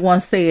somebody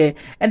once said,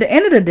 at the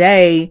end of the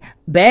day,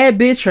 bad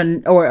bitch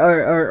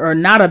or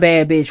not a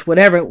bad bitch,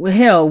 whatever,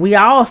 hell, we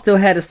all still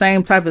had the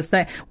same type of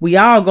thing. We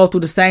all go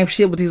through the same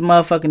shit with these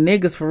motherfucking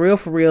niggas, for real.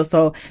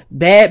 So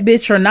bad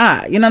bitch or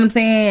not, you know what I'm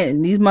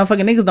saying? These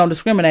motherfucking niggas don't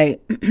discriminate.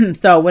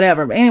 So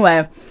whatever. But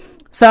anyway,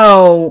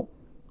 so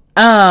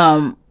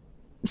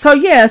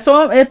yeah,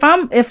 so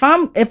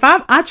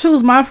I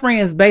choose my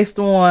friends based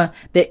on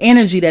the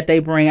energy that they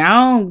bring. I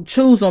don't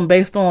choose them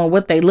based on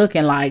what they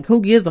looking like.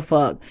 Who gives a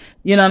fuck?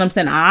 You know what I'm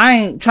saying? I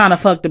ain't trying to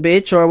fuck the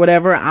bitch or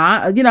whatever.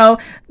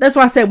 That's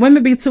why I said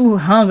women be too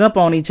hung up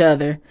on each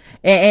other.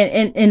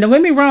 And don't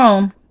get me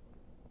wrong,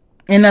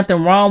 ain't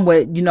nothing wrong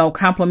with,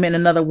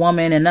 complimenting another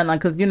woman and nothing like,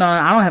 cause, I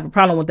don't have a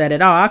problem with that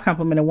at all. I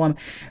compliment a woman,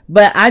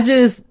 but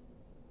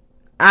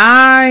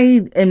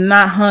I am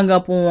not hung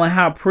up on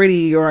how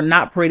pretty or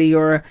not pretty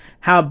or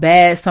how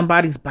bad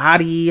somebody's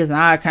body is and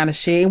all that kind of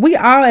shit. We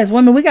all, as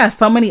women, we got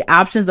so many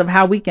options of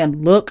how we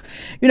can look.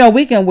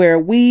 We can wear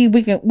weave,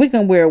 we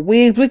can wear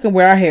wigs, we can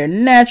wear our hair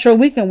natural,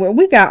 we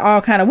got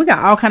all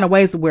kind of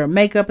ways to wear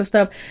makeup and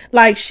stuff.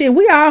 Like shit,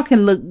 we all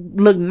can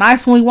look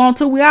nice when we want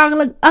to. We all can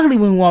look ugly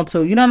when we want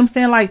to. You know what I'm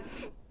saying? Like,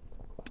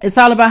 it's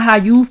all about how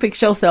you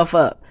fix yourself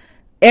up.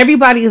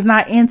 Everybody is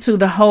not into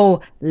the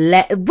whole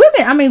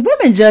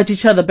women judge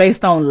each other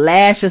based on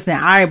lashes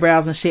and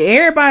eyebrows and shit.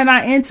 Everybody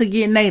not into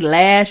getting their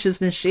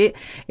lashes and shit.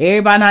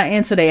 Everybody not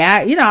into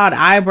all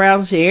the eyebrows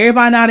and shit.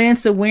 Everybody not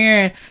into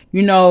wearing,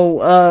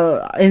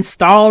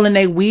 installing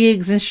their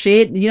wigs and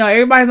shit.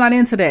 Everybody's not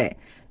into that.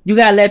 You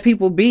gotta let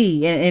people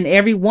be. And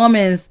every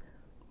woman's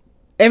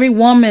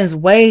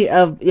way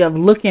of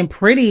looking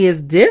pretty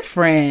is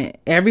different.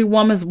 Every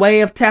woman's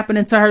way of tapping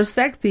into her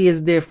sexy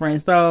is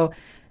different. So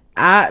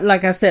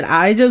like I said,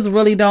 I just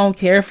really don't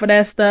care for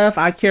that stuff.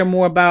 I care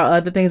more about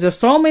other things. There's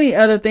so many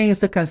other things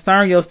to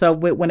concern yourself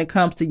with when it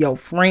comes to your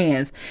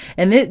friends.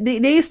 And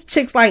these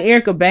chicks like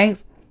Erica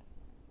Banks,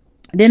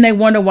 then they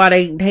wonder why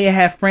they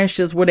have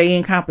friendships where they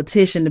in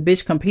competition, the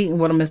bitch competing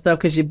with them and stuff,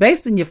 because you're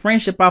basing your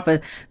friendship off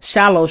of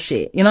shallow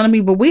shit. You know what I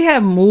mean? But we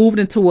have moved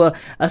into a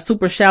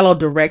super shallow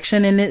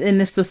direction in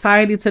this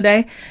society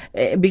today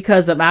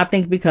because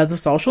of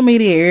social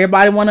media.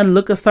 Everybody want to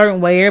look a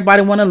certain way.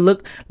 Everybody want to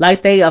look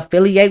like they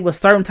affiliate with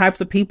certain types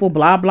of people,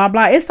 blah, blah,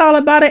 blah. It's all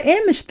about an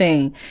image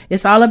thing.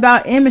 It's all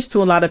about image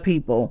to a lot of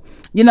people.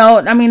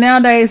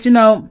 Nowadays,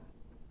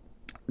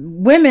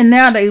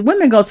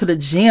 women go to the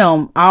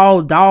gym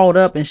all dolled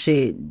up and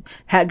shit.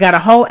 Got a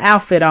whole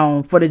outfit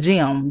on for the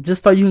gym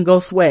just so you can go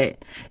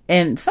sweat.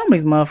 And some of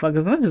these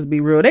motherfuckers, let's just be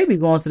real, they be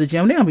going to the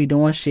gym, they don't be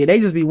doing shit. They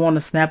just be wanting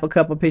to snap a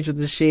couple pictures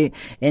of shit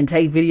and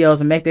take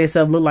videos and make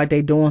themselves look like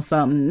they doing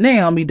something. They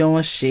don't be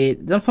doing shit.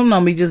 Some of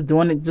them be just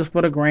doing it just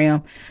for the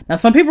gram. Now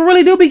some people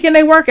really do be getting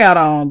their workout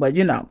on, but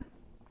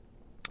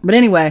But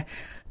anyway,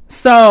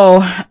 so,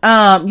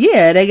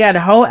 yeah, they got a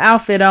whole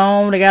outfit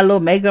on. They got a little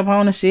makeup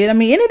on and shit. And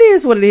it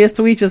is what it is,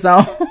 to each his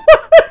own.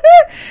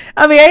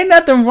 Ain't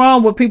nothing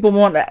wrong with people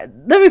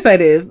let me say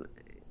this.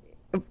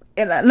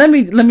 And let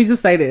me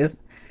just say this.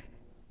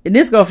 And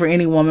this go for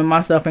any woman,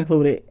 myself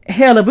included.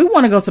 Hell, if we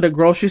want to go to the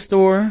grocery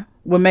store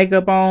with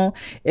makeup on,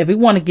 if we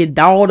want to get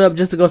dolled up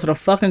just to go to the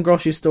fucking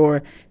grocery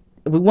store,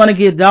 if we want to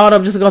get dolled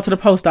up just to go to the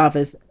post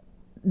office,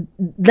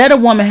 let a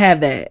woman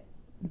have that.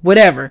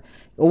 Whatever.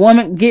 A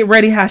woman get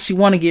ready how she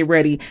want to get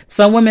ready.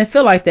 Some women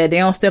feel like that. They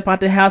don't step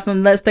out the house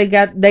unless they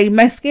got they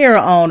mascara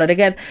on or they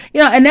got,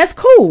 and that's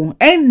cool.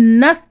 Ain't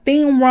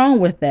nothing wrong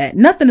with that.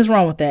 Nothing is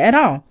wrong with that at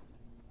all.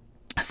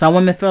 Some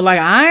women feel like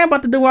I ain't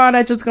about to do all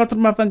that just go to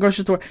the motherfucking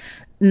grocery store.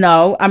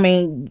 No,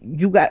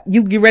 you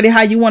get ready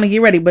how you want to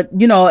get ready. But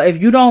if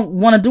you don't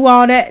want to do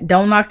all that,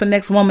 don't knock the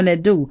next woman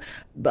that do.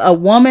 A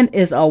woman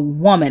is a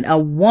woman. A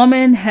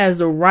woman has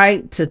the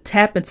right to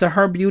tap into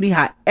her beauty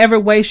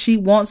however way she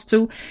wants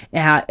to,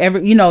 and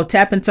however,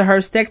 tap into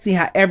her sexy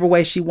however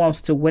way she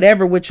wants to,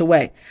 whatever which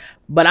way.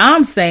 But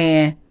I'm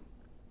saying,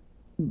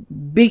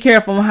 be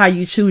careful on how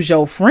you choose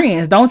your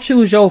friends. Don't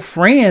choose your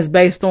friends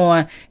based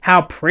on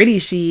how pretty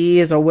she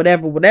is or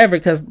whatever.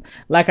 Because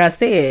like I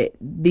said,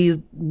 these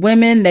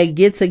women, they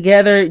get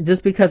together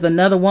just because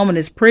another woman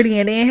is pretty,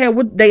 and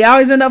then they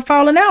always end up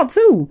falling out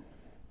too.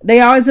 They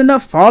always end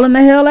up falling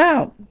the hell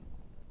out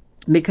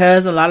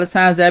because a lot of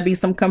times that be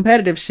some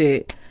competitive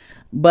shit.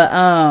 But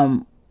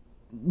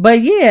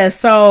yeah,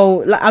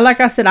 so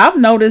like I said, I've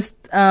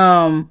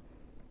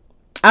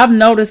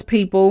noticed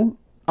people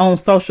on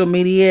social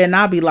media, and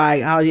I'll be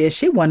like, oh yeah,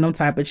 she wasn't them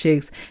type of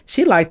chicks.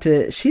 She like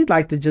to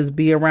just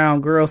be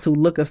around girls who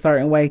look a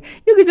certain way.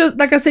 You could just,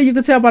 like I said, you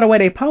can tell by the way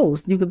they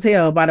post. You can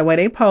tell by the way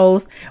they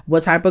post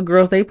what type of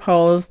girls they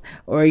post,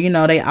 or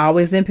they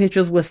always in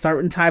pictures with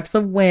certain types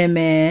of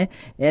women,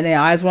 and they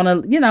always want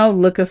to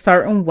look a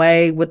certain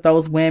way with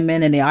those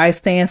women, and they always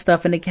saying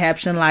stuff in the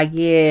caption like,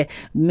 yeah,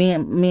 me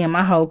and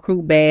my whole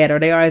crew bad, or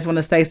they always want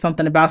to say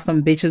something about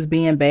some bitches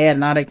being bad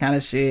and all that kind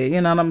of shit. You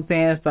know what I'm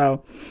saying?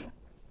 So.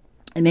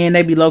 And then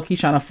they be low-key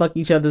trying to fuck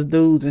each other's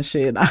dudes and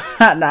shit. Nah.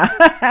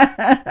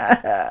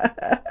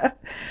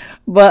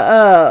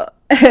 But,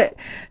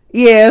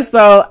 yeah,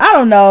 so, I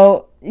don't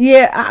know.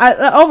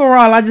 yeah,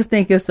 overall, I just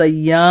think it's a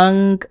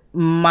young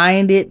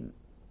minded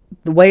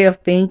way of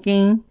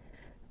thinking.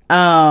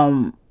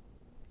 Um,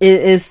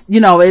 it's,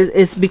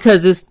 it's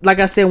because it's like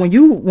I said, when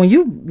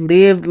you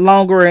live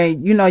longer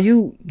and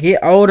you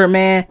get older,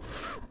 man,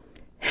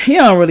 you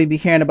don't really be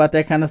caring about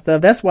that kind of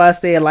stuff. That's why I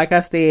said, like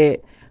I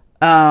said,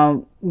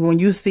 when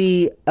you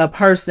see a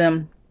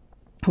person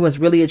who is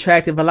really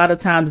attractive, a lot of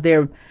times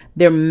their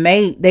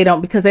mate,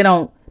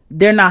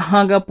 they're not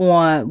hung up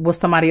on what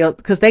somebody else,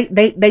 because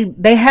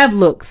they have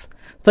looks,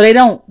 so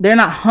they're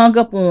not hung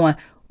up on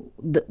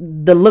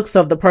the looks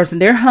of the person.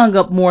 They're hung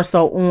up more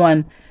so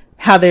on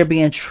how they're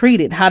being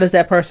treated. How does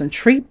that person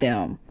treat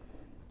them?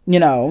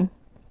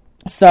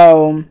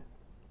 So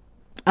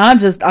I'm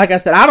just, like I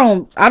said,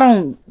 I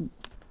don't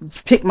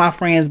pick my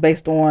friends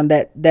based on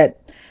that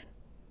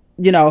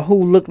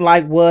who look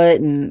like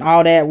what and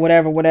all that,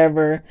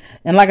 whatever.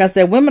 And like I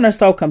said, women are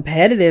so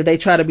competitive. They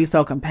try to be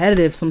so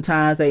competitive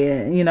sometimes.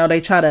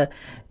 They try to,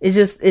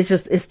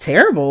 it's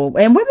terrible.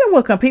 And women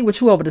will compete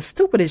with you over the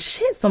stupidest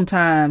shit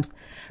sometimes.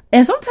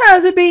 And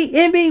sometimes it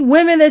be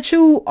women that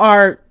you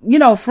are,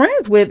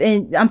 friends with.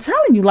 And I'm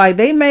telling you, like,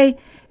 they may,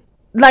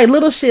 like,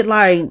 little shit,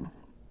 like,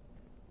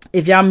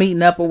 if y'all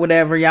meeting up or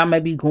whatever, y'all may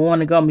be going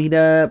to go meet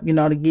up,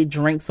 to get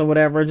drinks or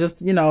whatever.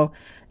 Just, and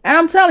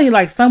I'm telling you,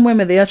 like, some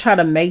women, they'll try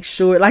to make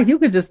sure, like, you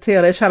could just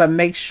tell they try to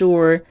make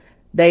sure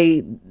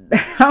they,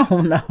 I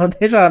don't know,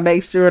 they try to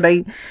make sure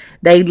they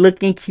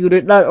looking cute,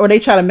 or they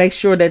try to make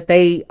sure that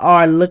they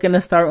are looking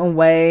a certain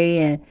way.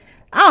 And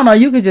I don't know,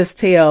 you could just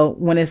tell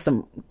when it's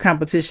some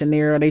competition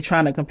there, or they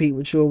trying to compete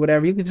with you or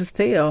whatever. You could just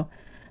tell.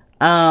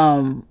 Yeah,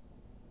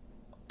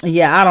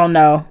 I don't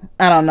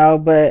know,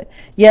 but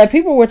yeah,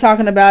 people were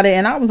talking about it,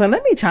 and I was like,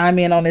 let me chime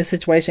in on this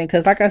situation,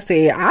 because like I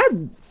said, I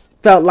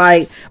felt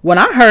like when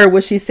I heard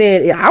what she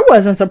said, I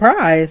wasn't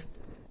surprised.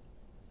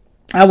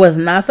 I was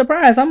not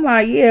surprised. I'm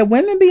like, yeah,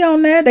 women be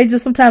on that. They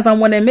just sometimes don't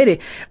want to admit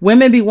it.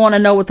 Women be want to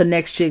know what the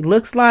next chick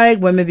looks like.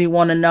 Women be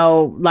want to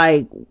know,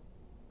 like,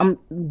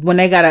 when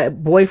they got a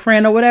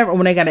boyfriend or whatever,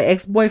 when they got an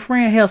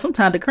ex-boyfriend, hell,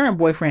 sometimes the current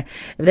boyfriend,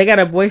 if they got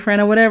a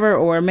boyfriend or whatever,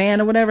 or a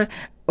man or whatever,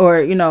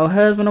 or,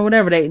 husband or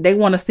whatever, they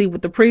want to see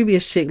what the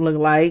previous chick looked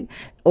like,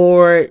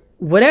 or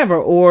whatever.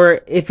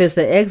 Or if it's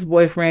an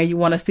ex-boyfriend, you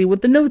want to see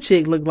what the new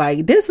chick looked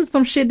like. This is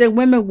some shit that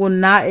women will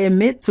not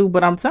admit to,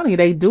 but I'm telling you,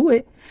 they do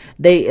it.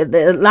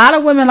 A lot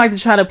of women like to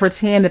try to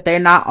pretend that they're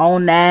not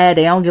on that.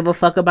 They don't give a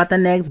fuck about the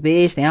next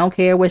bitch. They don't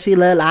care what she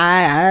look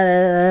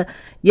like.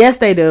 Yes,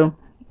 they do.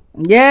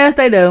 Yes,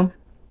 they do.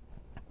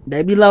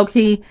 They be low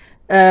key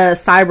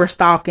cyber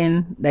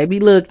stalking. They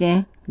be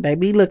looking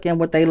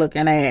what they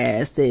looking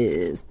at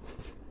is.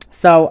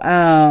 So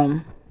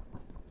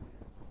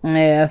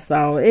yeah,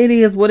 so it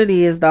is what it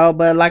is though.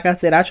 But like I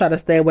said, I try to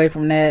stay away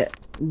from that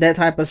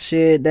type of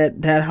shit,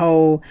 that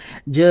whole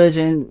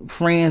judging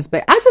friends.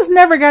 But I just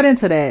never got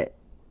into that.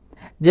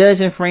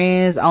 Judging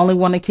friends, I only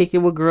want to kick it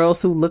with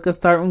girls who look a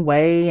certain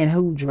way and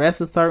who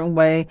dress a certain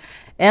way.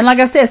 And like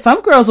I said,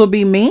 some girls will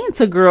be mean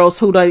to girls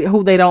who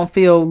they don't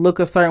feel look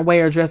a certain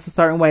way or dress a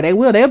certain way.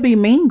 They'll be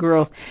mean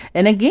girls.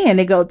 And again,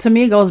 it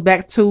goes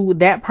back to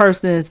that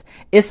person's,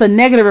 it's a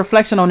negative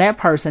reflection on that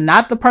person,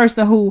 not the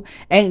person who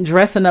ain't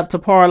dressing up to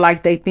par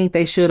like they think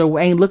they should, or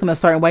ain't looking a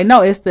certain way.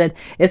 No, it's a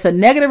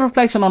negative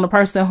reflection on the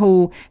person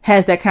who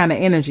has that kind of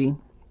energy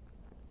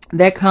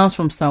that comes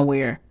from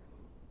somewhere.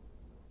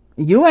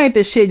 You ain't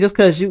the shit just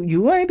cause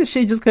you ain't the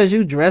shit just cause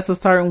you dress a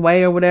certain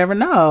way or whatever.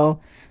 No,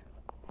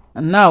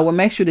 what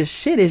makes you the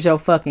shit is your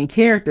fucking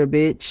character,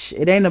 bitch.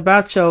 It ain't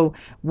about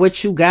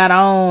what you got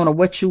on, or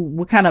what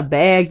kind of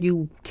bag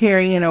you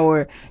carrying,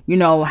 or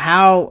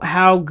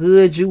how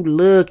good you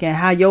look, and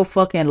how your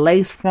fucking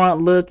lace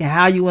front look, and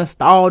how you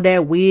install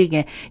that wig,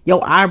 and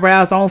your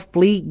eyebrows on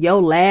fleek,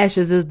 your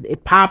lashes is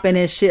popping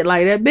and shit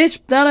like that, bitch.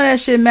 None of that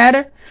shit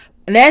matter.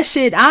 And that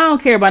shit, I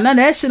don't care about none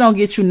of that shit. Don't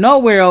get you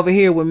nowhere over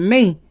here with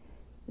me.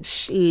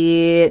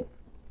 Shit,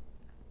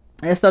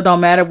 that stuff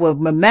don't matter.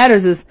 What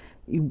matters is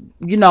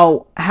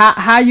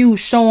how you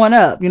showing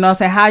up. You know what I'm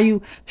saying? How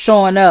you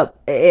showing up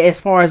as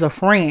far as a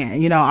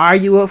friend. Are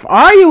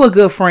you a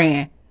good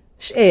friend?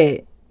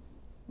 Shit,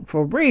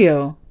 for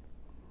real.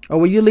 Or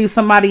will you leave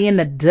somebody in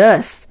the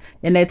dust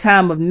in their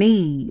time of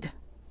need?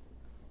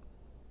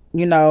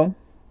 So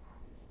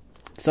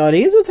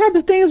these are the type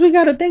of things we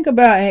got to think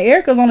about. And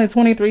Erica's only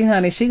 23,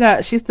 honey.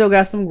 She still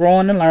got some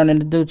growing and learning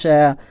to do,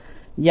 child.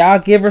 Y'all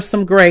give her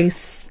some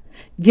grace.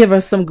 Give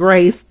her some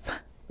grace.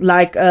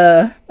 Like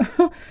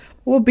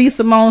what B.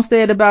 Simone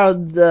said about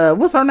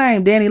what's her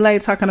name? Danny Lay,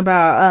 talking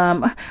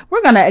about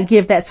we're gonna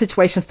give that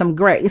situation some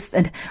grace,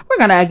 and we're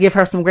gonna give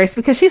her some grace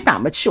because she's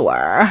not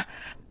mature.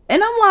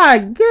 And I'm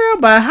like, girl,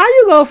 but how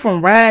you go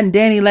from riding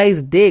Danny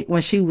Lay's dick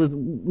when she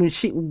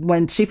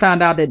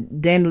found out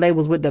that Danny Lay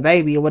was with the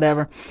baby or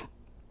whatever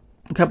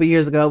a couple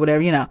years ago,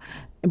 whatever,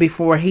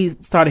 before he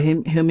started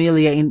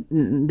humiliating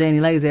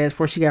DaniLeigh's ass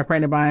before she got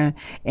pregnant by him.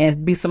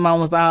 And B. Simone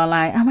was all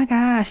like, oh my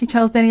gosh, she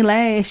chose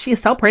DaniLeigh. She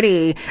is so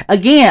pretty.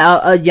 Again,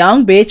 a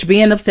young bitch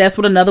being obsessed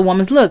with another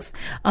woman's looks.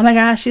 Oh my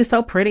gosh, she's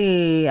so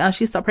pretty. Oh,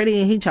 she's so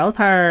pretty. He chose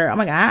her. Oh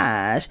my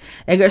gosh.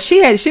 And girl,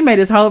 she made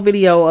this whole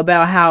video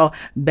about how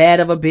bad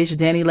of a bitch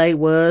DaniLeigh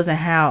was, and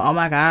how, oh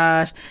my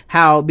gosh,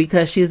 how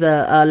because she's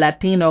a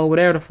Latino,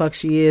 whatever the fuck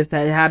she is,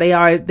 that how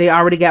they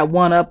already got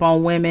one up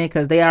on women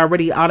because they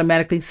already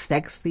automatically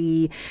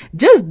sexy.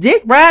 Just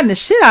dick riding the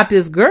shit out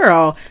this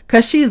girl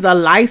because she's a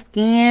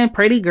light-skinned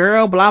pretty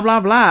girl, blah blah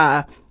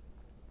blah.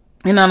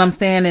 You know what I'm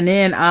saying? And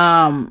then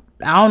I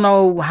don't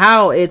know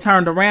how it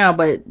turned around,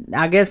 but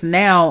I guess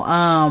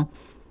now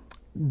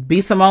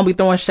B. Simone be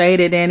throwing shade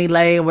at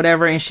DaniLeigh or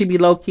whatever, and she be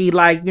low-key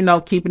like, you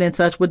know, keeping in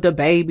touch with the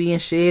baby and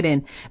shit,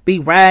 and be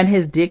riding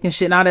his dick and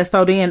shit and all that.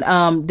 So then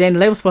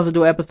DaniLeigh was supposed to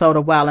do an episode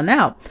of Wildin'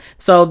 Out,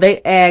 so they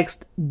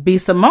asked B.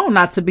 Simone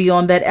not to be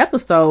on that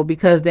episode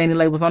because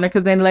DaniLeigh was on there,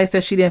 because DaniLeigh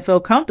said she didn't feel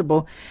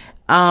comfortable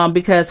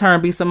because her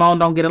and B. Simone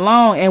don't get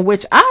along, and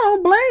which I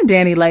don't blame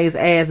DaniLeigh's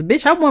ass.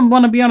 Bitch, I wouldn't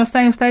want to be on the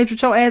same stage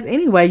with your ass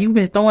anyway. You've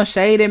been throwing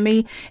shade at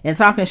me and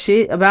talking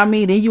shit about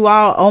me, then you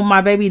all on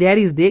my baby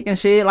daddy's dick and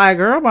shit. Like,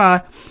 girl,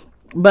 bye.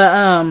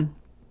 But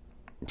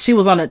she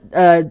was on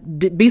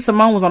B.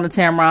 Simone was on the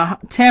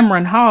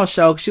Tamron Hall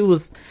show. She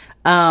was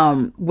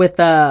with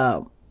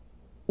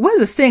what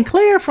is it,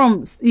 Sinclair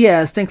from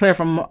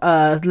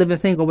Living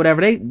Single, whatever.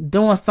 They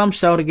doing some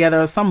show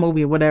together or some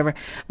movie or whatever,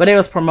 but they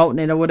was promoting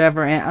it or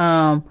whatever.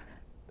 And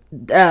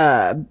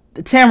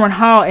Tamron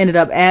Hall ended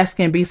up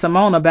asking B.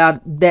 Simone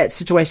about that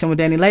situation with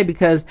DaniLeigh,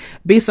 because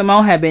B.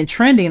 Simone had been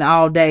trending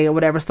all day or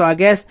whatever. So I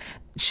guess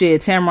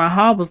shit, Tamron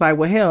Hall was like,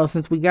 well, hell,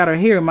 since we got her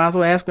here, might as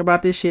well ask her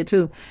about this shit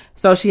too.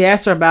 So she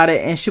asked her about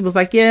it, and she was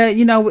like, yeah,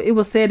 you know, it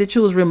was said that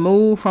you was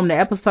removed from the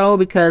episode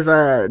because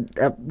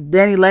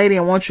DaniLeigh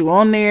didn't want you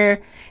on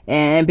there.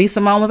 And B.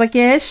 Simone was like,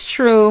 yeah, it's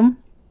true,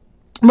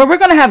 but we're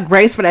gonna have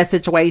grace for that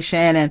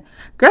situation. And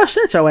girl,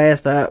 shut your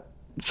ass up,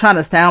 trying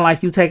to sound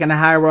like you taking the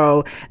high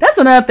road. That's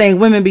another thing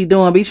women be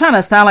doing, be trying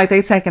to sound like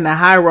they taking the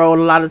high road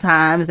a lot of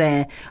times,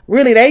 and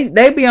really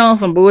they be on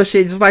some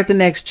bullshit just like the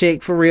next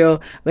chick, for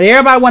real. But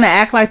everybody want to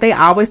act like they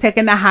always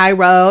taking the high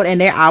road, and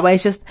they're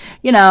always just,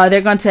 you know,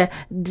 they're going to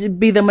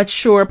be the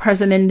mature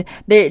person, and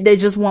they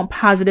just want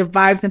positive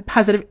vibes and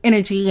positive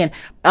energy, and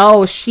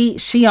oh,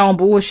 she on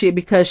bullshit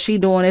because she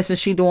doing this and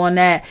she doing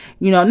that.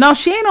 You know, no,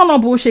 she ain't on no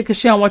bullshit because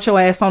she don't want your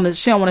ass on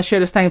she don't want to share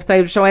the same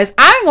stage with your ass.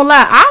 I ain't gonna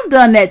lie, I've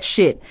done that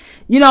shit.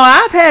 You know,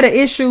 I've had an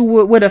issue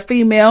with a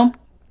female,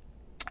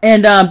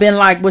 and been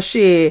like, well,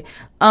 shit,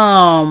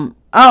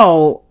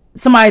 oh,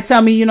 somebody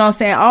tell me, you know what I'm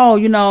saying, oh,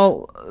 you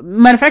know,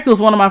 matter of fact, it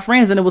was one of my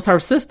friends, and it was her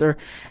sister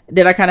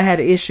that I kind of had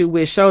an issue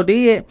with. Sure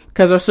did,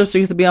 because her sister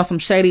used to be on some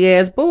shady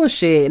ass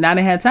bullshit, and I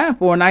didn't have time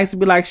for her. And I used to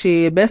be like,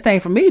 shit, best thing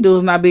for me to do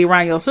is not be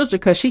around your sister,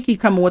 because she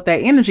keep coming with that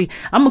energy.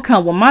 I'm gonna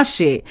come with my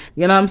shit,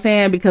 you know what I'm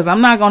saying? Because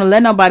I'm not gonna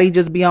let nobody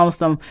just be on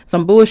some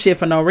bullshit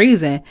for no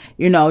reason,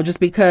 you know,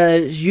 just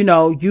because, you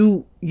know,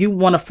 you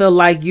want to feel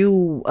like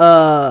you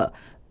above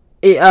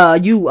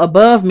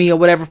me or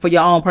whatever for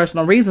your own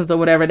personal reasons or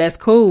whatever. That's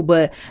cool,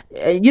 but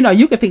you know,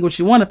 you can think what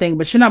you want to think,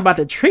 but you're not about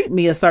to treat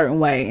me a certain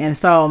way. And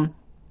so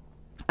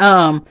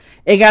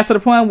it got to the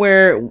point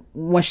where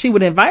when she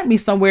would invite me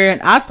somewhere,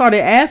 and I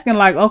started asking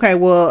like, okay,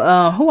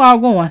 well, who all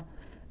going?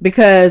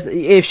 Because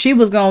if she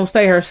was going to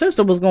say her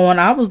sister was going,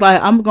 I was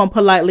like, I'm going to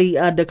politely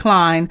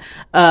decline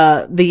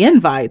the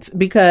invites,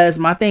 because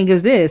my thing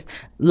is this,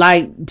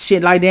 like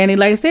shit, like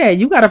DaniLeigh said,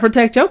 you got to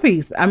protect your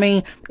peace. I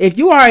mean, if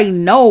you already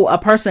know a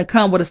person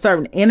come with a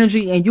certain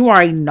energy, and you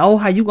already know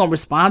how you going to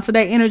respond to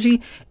that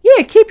energy,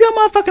 yeah, keep your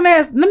motherfucking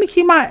ass. Let me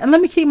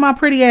keep my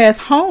pretty ass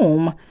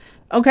home.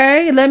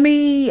 Okay. Let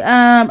me,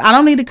 I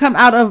don't need to come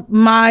out of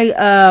my,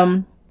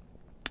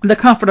 the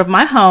comfort of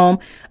my home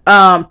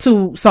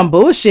to some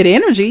bullshit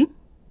energy.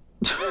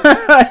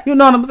 You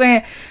know what I'm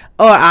saying?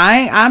 Or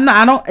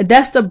I don't,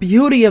 that's the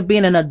beauty of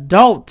being an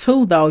adult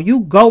too, though. You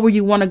go where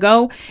you want to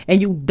go,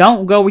 and you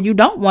don't go where you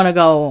don't want to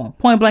go,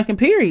 point blank and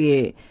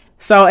period.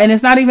 So, and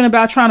it's not even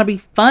about trying to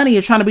be funny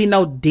or trying to be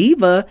no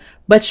diva,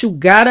 but you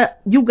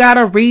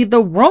gotta read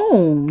the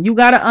room. You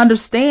gotta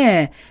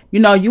understand, you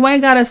know, you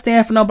ain't gotta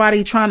stand for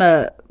nobody trying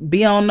to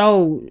be on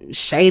no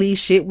shady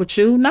shit with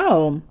you.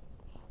 No.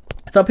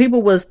 So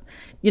people was,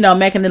 you know,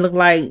 making it look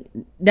like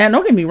that.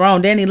 Don't get me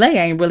wrong, DaniLeigh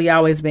ain't really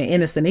always been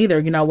innocent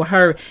either, you know, with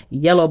her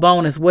yellow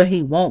bone is what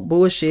he want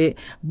bullshit.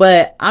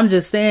 But I'm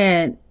just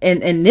saying,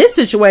 in this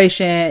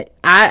situation,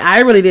 I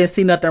really didn't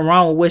see nothing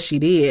wrong with what she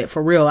did,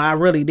 for real. I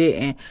really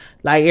didn't.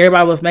 Like,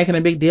 everybody was making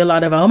a big deal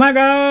out of it. Oh my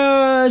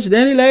gosh,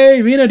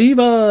 DaniLeigh being a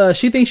diva,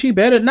 she thinks she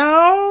better.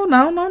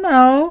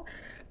 No.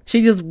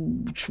 She just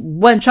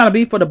wasn't trying to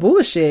be for the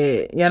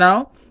bullshit, you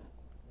know.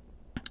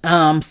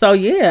 So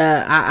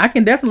yeah, I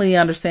can definitely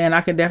understand.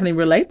 I can definitely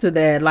relate to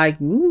that. Like,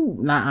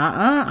 ooh,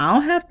 I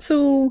don't have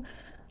to.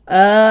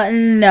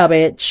 No,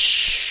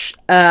 bitch.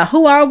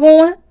 Who all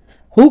going?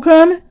 Who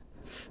coming?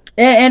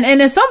 And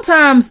then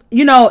sometimes,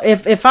 you know,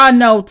 if I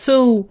know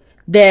too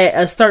that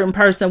a certain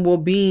person will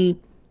be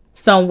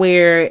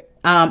somewhere,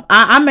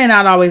 I may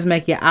not always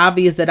make it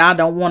obvious that I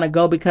don't want to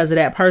go because of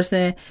that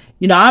person.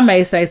 You know, I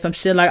may say some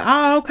shit like,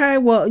 oh, okay,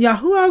 well, yeah,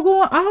 who are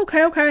going? Oh,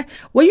 okay.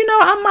 Well, you know,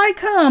 I might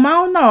come. I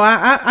don't know.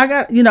 I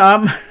got, you know,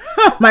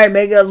 I might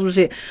make up some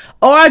shit.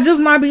 Or I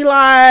just might be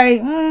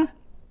like,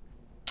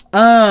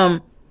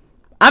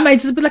 I may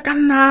just be like,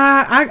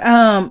 nah,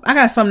 I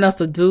got something else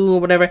to do or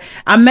whatever.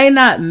 I may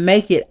not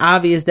make it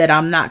obvious that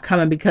I'm not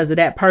coming because of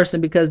that person,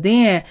 because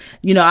then,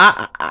 you know,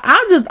 I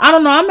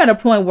don't know. I'm at a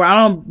point where I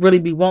don't really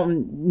be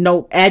wanting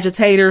no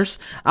agitators.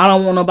 I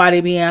don't want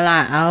nobody being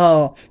like,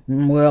 oh,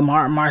 well,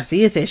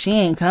 Marcia said she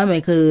ain't coming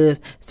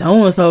because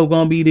so-and-so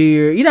gonna be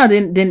there. You know,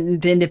 then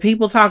the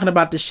people talking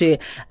about the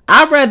shit.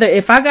 I'd rather,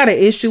 if I got an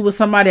issue with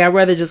somebody, I'd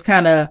rather just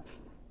kind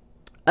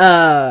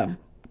of,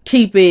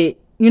 keep it.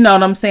 You know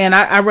what I'm saying?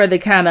 I rather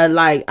kind of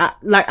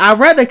I'd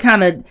rather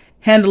kind of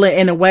handle it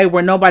in a way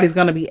where nobody's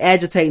going to be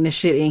agitating the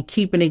shit and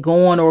keeping it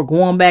going or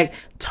going back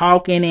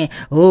talking and,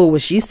 oh, well,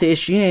 she said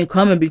she ain't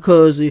coming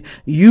because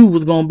you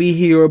was going to be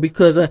here, or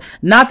because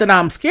not that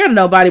I'm scared of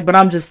nobody, but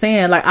I'm just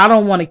saying, like, I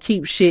don't want to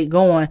keep shit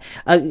going.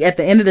 At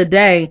the end of the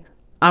day,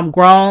 I'm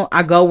grown.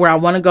 I go where I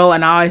want to go.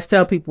 And I always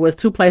tell people it's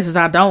two places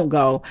I don't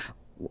go.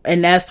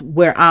 And that's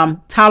where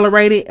I'm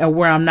tolerated and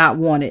where I'm not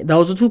wanted.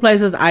 Those are two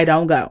places I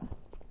don't go.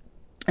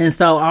 And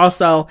so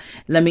also,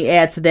 let me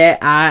add to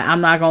that,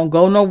 I'm not going to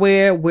go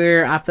nowhere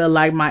where I feel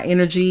like my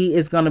energy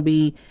is going to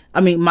be,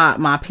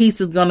 my peace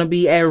is going to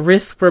be at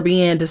risk for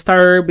being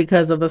disturbed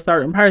because of a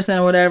certain person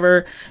or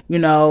whatever, you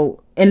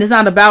know. And it's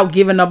not about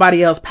giving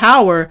nobody else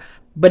power,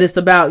 but it's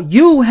about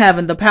you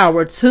having the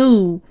power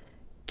to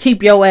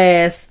keep your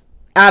ass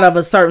out of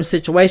a certain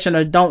situation,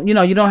 or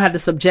you don't have to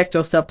subject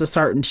yourself to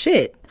certain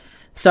shit.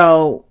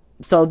 So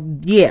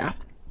yeah.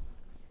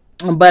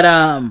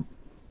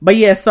 But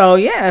yeah, so,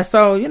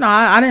 you know,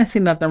 I didn't see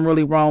nothing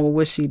really wrong with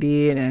what she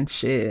did, and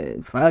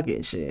shit, fuck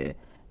it, shit.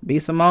 B.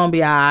 Simone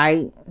be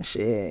alright,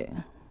 shit.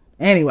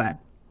 Anyway.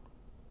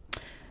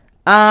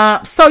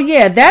 So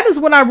yeah, that is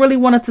what I really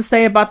wanted to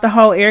say about the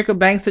whole Erica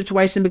Banks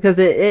situation, because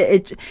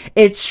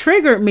it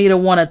triggered me to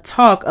want to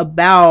talk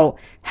about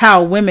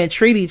how women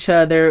treat each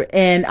other,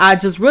 and I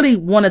just really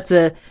wanted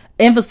to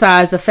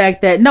emphasize the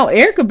fact that no,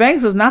 Erica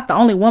Banks is not the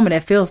only woman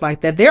that feels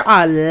like that. There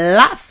are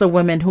lots of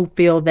women who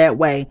feel that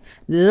way.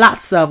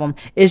 Lots of them.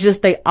 It's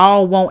just they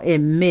all won't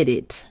admit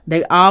it.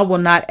 They all will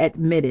not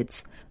admit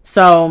it.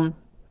 So,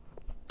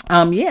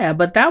 yeah,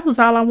 but that was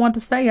all I wanted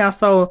to say, y'all.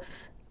 So,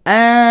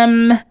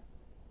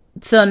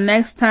 till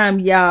next time,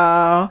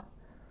 y'all,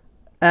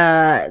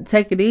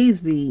 take it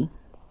easy.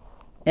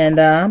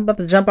 And, I'm about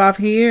to jump off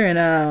here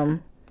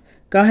and,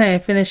 go ahead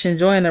and finish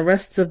enjoying the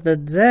rest of the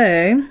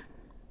day.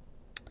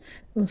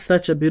 It was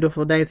such a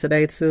beautiful day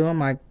today, too. Oh,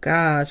 my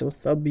gosh. It was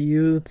so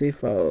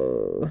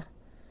beautiful.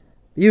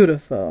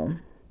 Beautiful.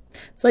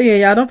 So, yeah,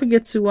 y'all, don't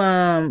forget to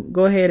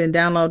go ahead and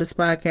download this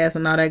podcast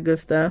and all that good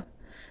stuff.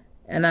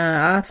 And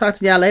I'll talk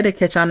to y'all later.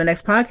 Catch y'all on the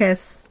next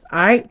podcast. All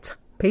right.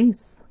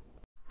 Peace.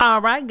 All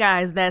right,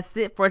 guys. That's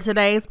it for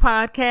today's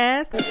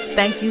podcast.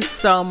 Thank you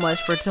so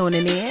much for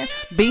tuning in.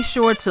 Be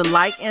sure to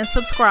like and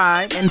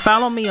subscribe and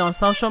follow me on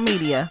social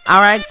media.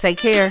 All right. Take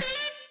care.